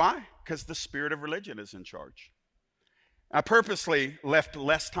 You know why? Because the spirit of religion is in charge. I purposely left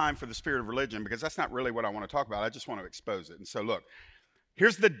less time for the spirit of religion because that's not really what I want to talk about. I just want to expose it. And so look,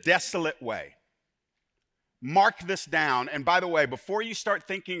 here's the desolate way. Mark this down. And by the way, before you start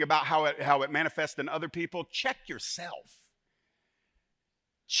thinking about how it manifests in other people, check yourself.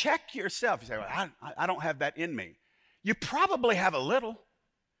 Check yourself. You say, "Well, I don't have that in me." You probably have a little.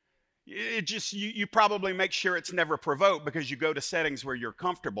 You probably make sure it's never provoked because you go to settings where you're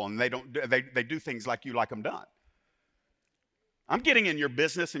comfortable and they do things like you like them done. I'm getting in your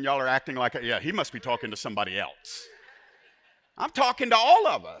business and y'all are acting like, yeah, he must be talking to somebody else. I'm talking to all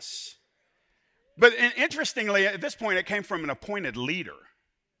of us. But interestingly, at this point, it came from an appointed leader.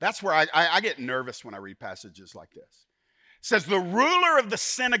 That's where I get nervous when I read passages like this. It says, the ruler of the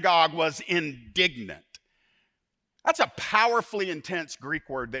synagogue was indignant. That's a powerfully intense Greek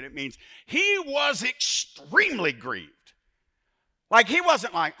word that it means he was extremely grieved. Like he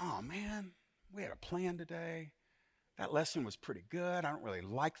wasn't like, "Oh man, we had a plan today. That lesson was pretty good. I don't really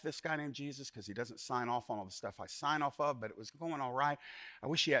like this guy named Jesus because he doesn't sign off on all the stuff I sign off of, but it was going all right. I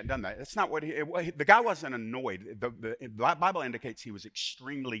wish he hadn't done that." That's not what the guy wasn't annoyed. The Bible indicates he was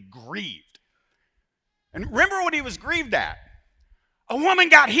extremely grieved. And remember what he was grieved at. A woman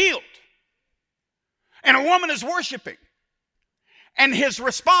got healed. And a woman is worshiping. And his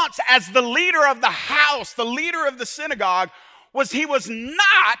response as the leader of the house, the leader of the synagogue, was he was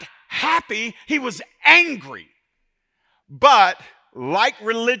not happy, he was angry. But like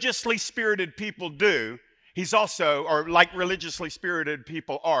religiously spirited people do, he's also, or like religiously spirited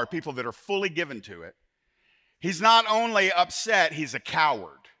people are, people that are fully given to it, he's not only upset, he's a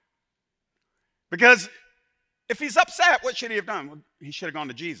coward. Because if he's upset, what should he have done? Well, he should have gone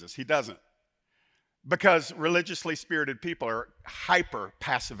to Jesus. He doesn't. Because religiously spirited people are hyper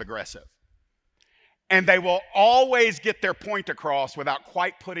passive aggressive. And they will always get their point across without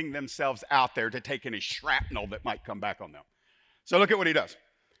quite putting themselves out there to take any shrapnel that might come back on them. So look at what he does.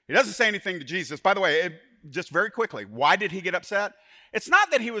 He doesn't say anything to Jesus. By the way, just very quickly, why did he get upset? It's not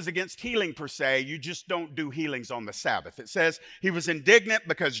that he was against healing per se. You just don't do healings on the Sabbath. It says he was indignant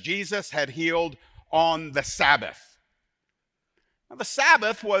because Jesus had healed on the Sabbath. Now, the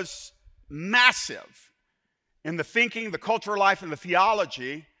Sabbath was massive in the thinking, the cultural life, and the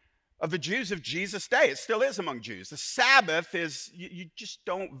theology of the Jews of Jesus' day. It still is among Jews. The Sabbath is, you just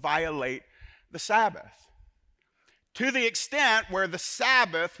don't violate the Sabbath. To the extent where the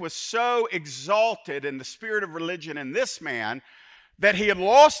Sabbath was so exalted in the spirit of religion in this man that he had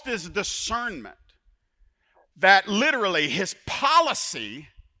lost his discernment, that literally his policy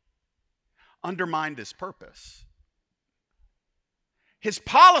undermined his purpose. His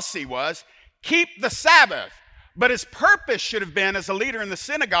policy was keep the Sabbath. But his purpose should have been, as a leader in the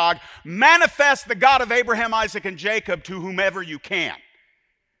synagogue, manifest the God of Abraham, Isaac, and Jacob to whomever you can.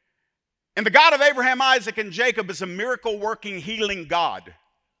 And the God of Abraham, Isaac, and Jacob is a miracle-working, healing God,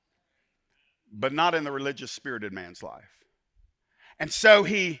 but not in the religious, spirited man's life. And so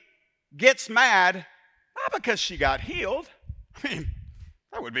he gets mad, not because she got healed. I mean,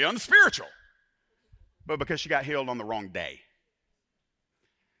 that would be unspiritual. But because she got healed on the wrong day.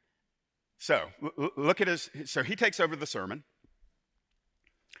 So, look at so he takes over the sermon,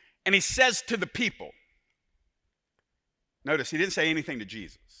 and he says to the people, notice he didn't say anything to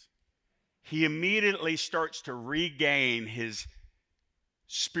Jesus. He immediately starts to regain his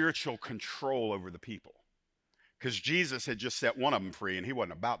spiritual control over the people, because Jesus had just set one of them free, and he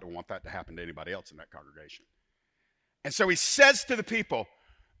wasn't about to want that to happen to anybody else in that congregation. And so he says to the people,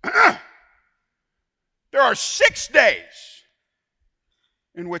 there are 6 days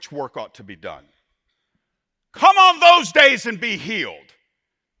in which work ought to be done. Come on those days and be healed,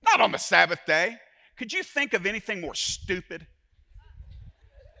 not on the Sabbath day. Could you think of anything more stupid?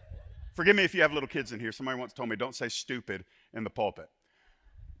 Forgive me if you have little kids in here. Somebody once told me, don't say stupid in the pulpit.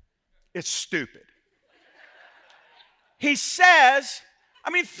 It's stupid. He says,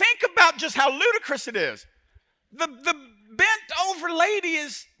 I mean, think about just how ludicrous it is. The bent over lady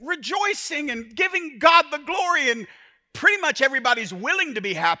is rejoicing and giving God the glory, and pretty much everybody's willing to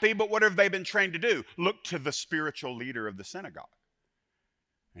be happy, but what have they been trained to do? Look to the spiritual leader of the synagogue.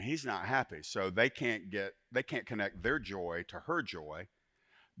 And he's not happy, so they can't connect their joy to her joy,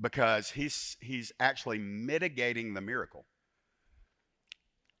 because he's actually mitigating the miracle.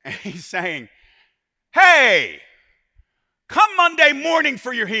 And he's saying, hey, come Monday morning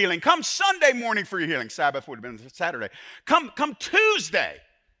for your healing. Come Sunday morning for your healing. Sabbath would have been Saturday. Come Tuesday.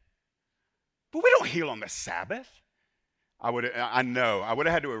 But we don't heal on the Sabbath. I would have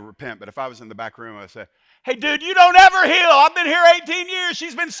had to repent, but if I was in the back room, I would say, hey, dude, you don't ever heal. I've been here 18 years.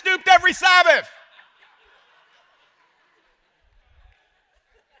 She's been stooped every Sabbath.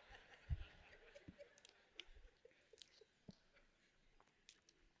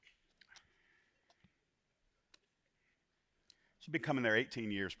 She'd been coming there 18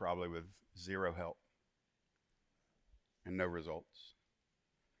 years probably with zero help and no results.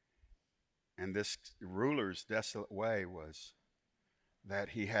 And this ruler's desolate way was that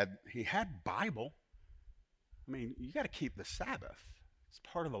he had Bible. I mean, you got to keep the Sabbath. It's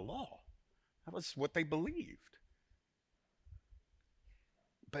part of the law. That was what they believed.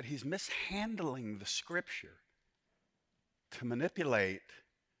 But he's mishandling the scripture to manipulate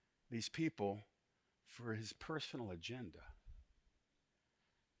these people for his personal agenda.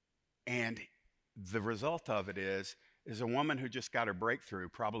 And the result of it is a woman who just got her breakthrough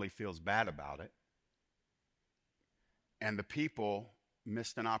probably feels bad about it. And the people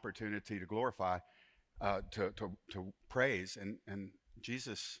missed an opportunity to glorify, to praise. And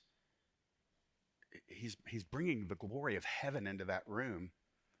Jesus, he's bringing the glory of heaven into that room.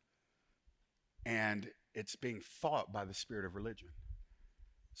 And it's being fought by the spirit of religion.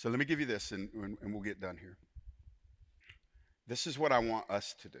 So let me give you this, and we'll get done here. This is what I want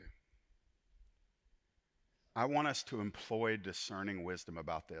us to do. I want us to employ discerning wisdom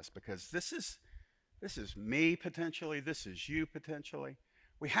about this, because this is me potentially, this is you potentially.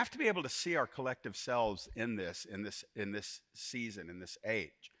 We have to be able to see our collective selves in this season, in this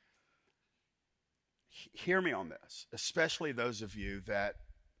age. Hear me on this, especially those of you that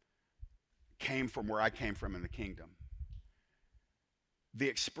came from where I came from in the kingdom. The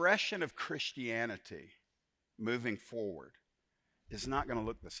expression of Christianity moving forward is not going to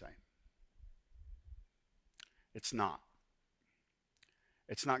look the same. It's not.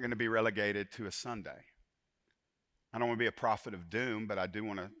 It's not going to be relegated to a Sunday. I don't want to be a prophet of doom, but I do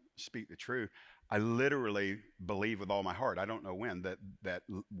want to speak the truth. I literally believe with all my heart, I don't know when, that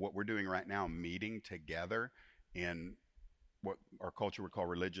what we're doing right now, meeting together in what our culture would call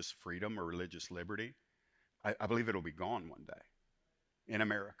religious freedom or religious liberty, I believe it'll be gone one day in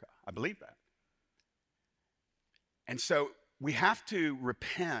America. I believe that. And so we have to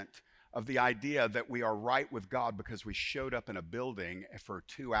repent of the idea that we are right with God because we showed up in a building for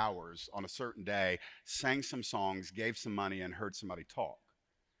 2 hours on a certain day, sang some songs, gave some money, and heard somebody talk.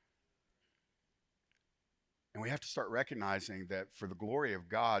 And we have to start recognizing that for the glory of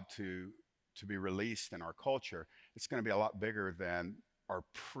God to be released in our culture, it's going to be a lot bigger than our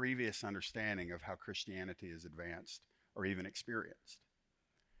previous understanding of how Christianity is advanced or even experienced.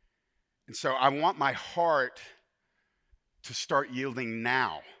 And so I want my heart to start yielding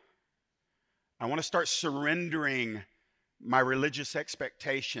now. I want to start surrendering my religious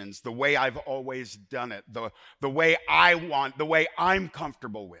expectations the way I've always done it, the way I want, the way I'm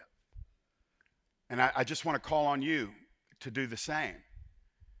comfortable with. And I just want to call on you to do the same.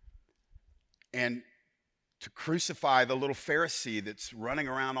 And to crucify the little Pharisee that's running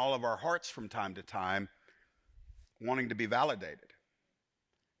around all of our hearts from time to time, wanting to be validated.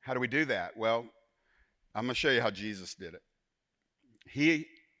 How do we do that? Well, I'm going to show you how Jesus did it.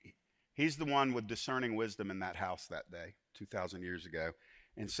 He's the one with discerning wisdom in that house that day, 2,000 years ago.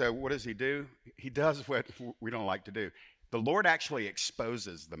 And so what does he do? He does what we don't like to do. The Lord actually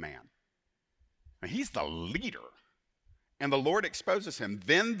exposes the man. Now, he's the leader. And the Lord exposes him.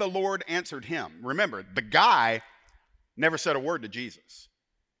 Then the Lord answered him. Remember, the guy never said a word to Jesus.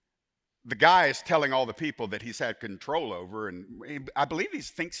 The guy is telling all the people that he's had control over. And I believe he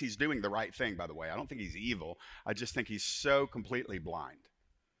thinks he's doing the right thing, by the way. I don't think he's evil. I just think he's so completely blind.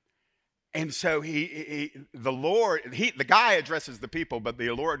 And so the guy addresses the people, but the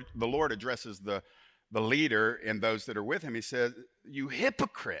Lord addresses the leader and those that are with him. He says, "You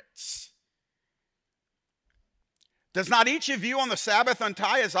hypocrites. Does not each of you on the Sabbath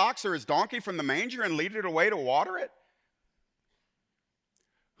untie his ox or his donkey from the manger and lead it away to water it?"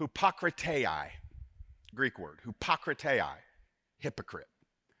 Hypokritei, Greek word, hypokritei, hypocrite.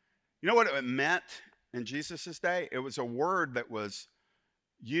 You know what it meant in Jesus' day? It was a word that was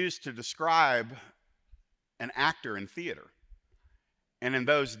used to describe an actor in theater. And in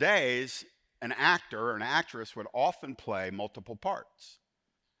those days, an actor or an actress would often play multiple parts.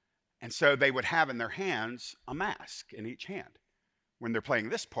 And so they would have in their hands a mask in each hand. When they're playing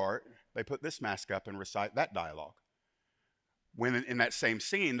this part, they put this mask up and recite that dialogue. When in that same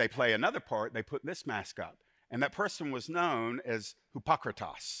scene, they play another part, they put this mask up. And that person was known as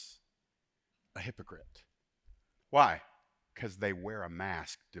hypokritos, a hypocrite. Why? Because they wear a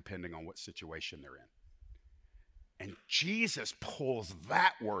mask depending on what situation they're in. And Jesus pulls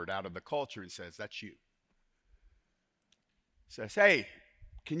that word out of the culture and says, that's you. Says, hey,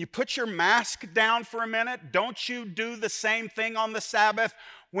 can you put your mask down for a minute? Don't you do the same thing on the Sabbath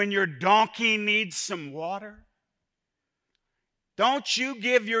when your donkey needs some water? Don't you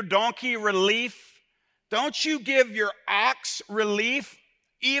give your donkey relief? Don't you give your ox relief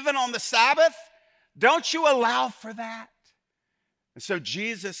even on the Sabbath? Don't you allow for that? And so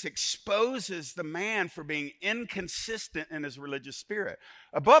Jesus exposes the man for being inconsistent in his religious spirit.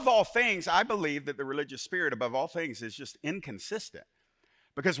 Above all things, I believe that the religious spirit, above all things, is just inconsistent.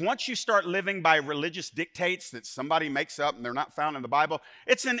 Because once you start living by religious dictates that somebody makes up and they're not found in the Bible,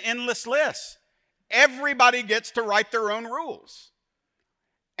 it's an endless list. Everybody gets to write their own rules.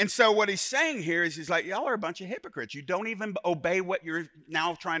 And so what he's saying here is he's like, y'all are a bunch of hypocrites. You don't even obey what you're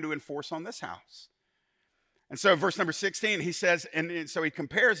now trying to enforce on this house. And so verse number 16, he says, and so he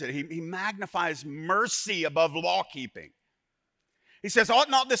compares it. He magnifies mercy above law keeping. He says, ought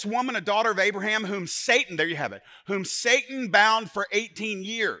not this woman, a daughter of Abraham, whom Satan, there you have it, whom Satan bound for 18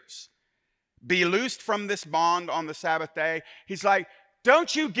 years, be loosed from this bond on the Sabbath day? He's like,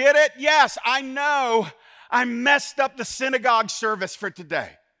 don't you get it? Yes, I know I messed up the synagogue service for today.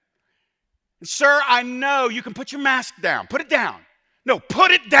 Sir, I know you can put your mask down. Put it down. No, put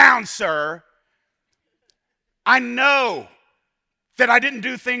it down, sir. I know that I didn't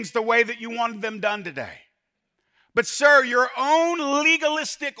do things the way that you wanted them done today. But sir, your own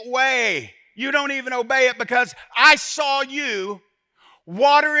legalistic way, you don't even obey it because I saw you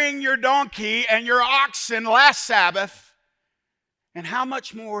watering your donkey and your oxen last Sabbath. And how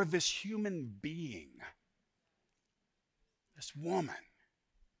much more this human being, this woman.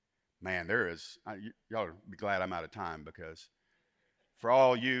 Man, there is, y'all be glad I'm out of time because for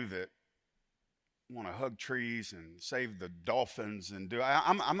all you that want to hug trees and save the dolphins and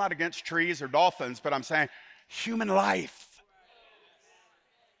I'm not against trees or dolphins, but I'm saying human life.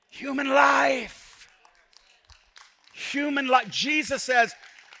 Human life. Human life. Jesus says,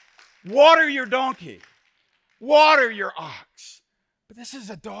 Water your donkey. Water your ox. But this is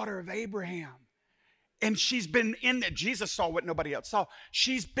a daughter of Abraham. And she's been in it. Jesus saw what nobody else saw.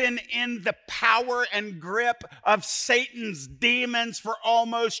 She's been in the power and grip of Satan's demons for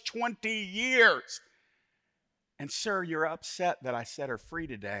almost 20 years. And sir, you're upset that I set her free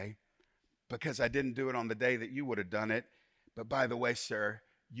today because I didn't do it on the day that you would have done it. But by the way, sir,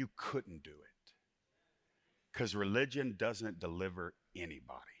 you couldn't do it because religion doesn't deliver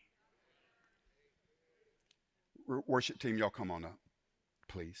anybody. Worship team, y'all come on up,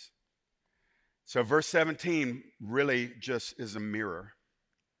 please. So verse 17 really just is a mirror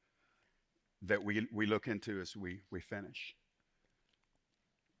that we look into as we finish.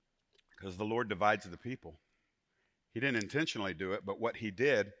 Because the Lord divides the people. He didn't intentionally do it, but what he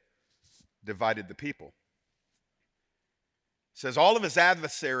did divided the people. It says all of his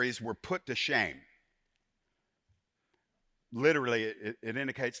adversaries were put to shame. Literally, it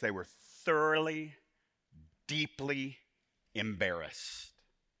indicates they were thoroughly, deeply embarrassed.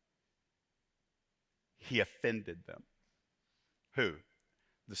 He offended them. Who?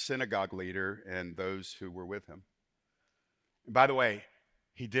 The synagogue leader and those who were with him. And by the way,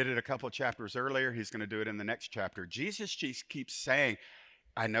 he did it a couple of chapters earlier. He's going to do it in the next chapter. Jesus just keeps saying,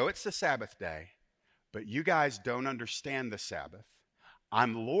 I know it's the Sabbath day, but you guys don't understand the Sabbath.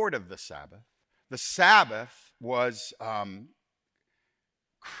 I'm Lord of the Sabbath. The Sabbath was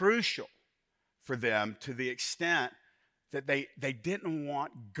crucial for them to the extent that they didn't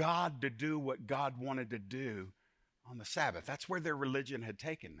want God to do what God wanted to do on the Sabbath. That's where their religion had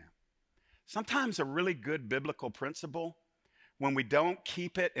taken them. Sometimes a really good biblical principle, when we don't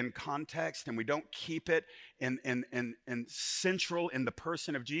keep it in context and we don't keep it in central in the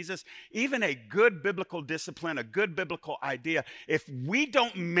person of Jesus, even a good biblical discipline, a good biblical idea, if we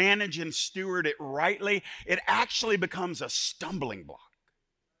don't manage and steward it rightly, it actually becomes a stumbling block.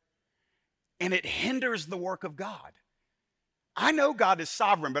 And it hinders the work of God. I know God is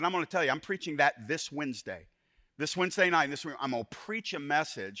sovereign, but I'm going to tell you, I'm preaching that this Wednesday. This Wednesday night, I'm going to preach a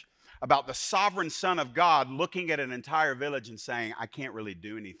message about the sovereign Son of God looking at an entire village and saying, I can't really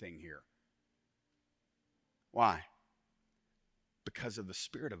do anything here. Why? Because of the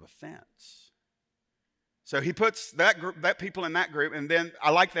spirit of offense. So he puts that people in that group, and then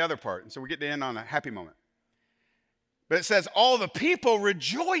I like the other part. And so we get to end on a happy moment. But it says, all the people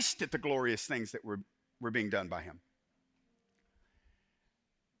rejoiced at the glorious things that were being done by him.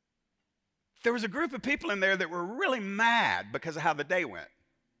 There was a group of people in there that were really mad because of how the day went.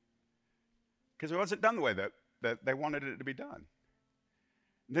 Because it wasn't done the way that they wanted it to be done.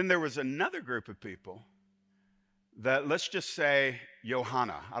 Then there was another group of people that, let's just say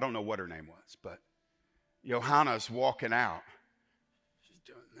Johanna, I don't know what her name was, but Johanna's walking out. She's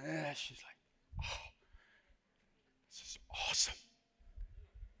doing this. She's like, oh, this is awesome.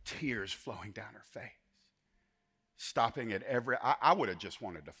 Tears flowing down her face. Stopping at every, I would have just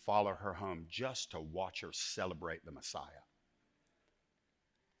wanted to follow her home just to watch her celebrate the Messiah.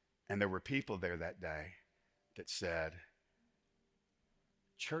 And there were people there that day that said,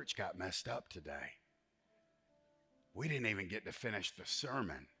 church got messed up today. We didn't even get to finish the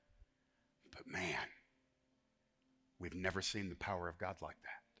sermon. But man, we've never seen the power of God like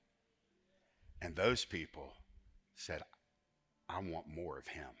that. And those people said, I want more of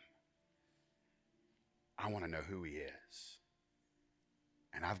him. I want to know who he is.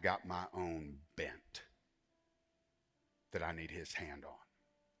 And I've got my own bent that I need his hand on.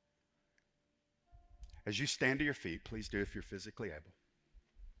 As you stand to your feet, please do if you're physically able.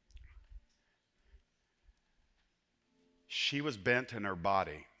 She was bent in her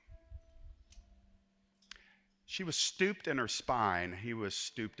body. She was stooped in her spine. He was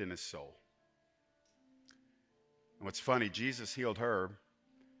stooped in his soul. And what's funny, Jesus healed her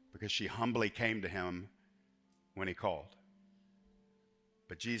because she humbly came to him when he called.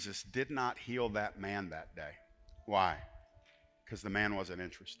 But Jesus did not heal that man that day. Why? Because the man wasn't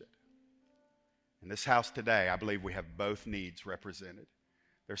interested. In this house today, I believe we have both needs represented.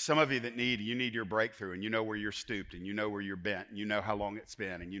 There's some of you that you need your breakthrough, and you know where you're stooped, and you know where you're bent, and you know how long it's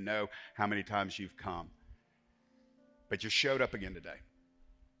been, and you know how many times you've come. But you showed up again today.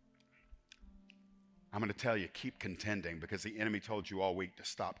 I'm going to tell you, keep contending, because the enemy told you all week to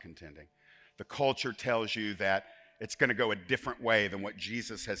stop contending. The culture tells you that it's going to go a different way than what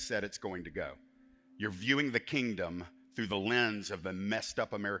Jesus has said it's going to go. You're viewing the kingdom through the lens of the messed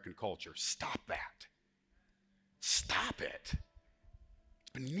up American culture. Stop that. Stop it.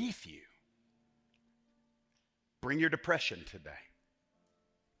 It's beneath you. Bring your depression today.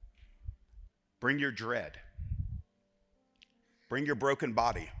 Bring your dread. Bring your broken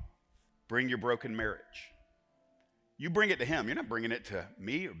body. Bring your broken marriage. You bring it to him. You're not bringing it to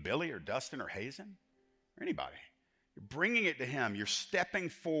me or Billy or Dustin or Hazen or anybody. You're bringing it to him. You're stepping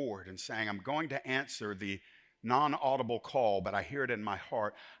forward and saying, I'm going to answer the non-audible call, but I hear it in my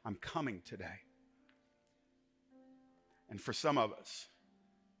heart. I'm coming today. And for some of us,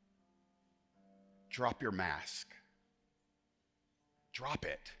 drop your mask. Drop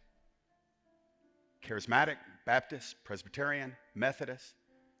it. Charismatic, Baptist, Presbyterian, Methodist,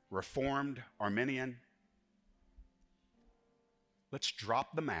 Reformed, Arminian. Let's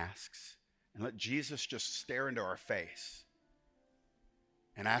drop the masks and let Jesus just stare into our face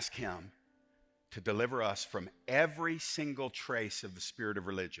and ask him to deliver us from every single trace of the spirit of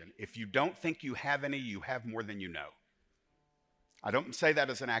religion. If you don't think you have any, you have more than you know. I don't say that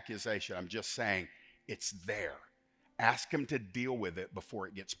as an accusation. I'm just saying it's there. Ask him to deal with it before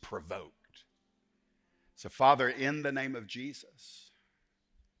it gets provoked. So, Father, in the name of Jesus,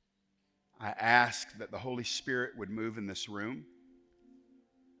 I ask that the Holy Spirit would move in this room.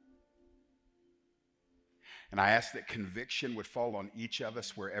 And I ask that conviction would fall on each of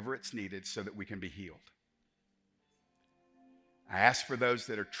us wherever it's needed so that we can be healed. I ask for those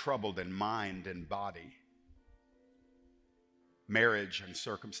that are troubled in mind and body, marriage and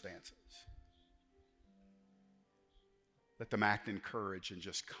circumstances. Let them act in courage and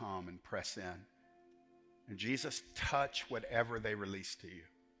just come and press in. And Jesus, touch whatever they release to you.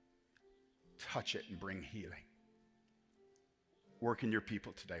 Touch it and bring healing. Work in your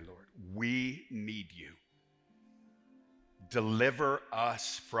people today, Lord. We need you. Deliver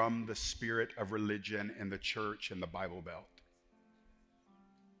us from the spirit of religion in the church and the Bible Belt.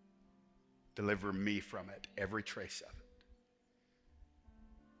 Deliver me from it, every trace of it.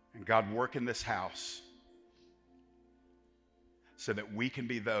 And God, work in this house so that we can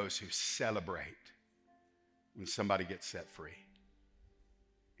be those who celebrate when somebody gets set free.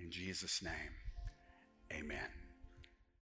 In Jesus' name, amen.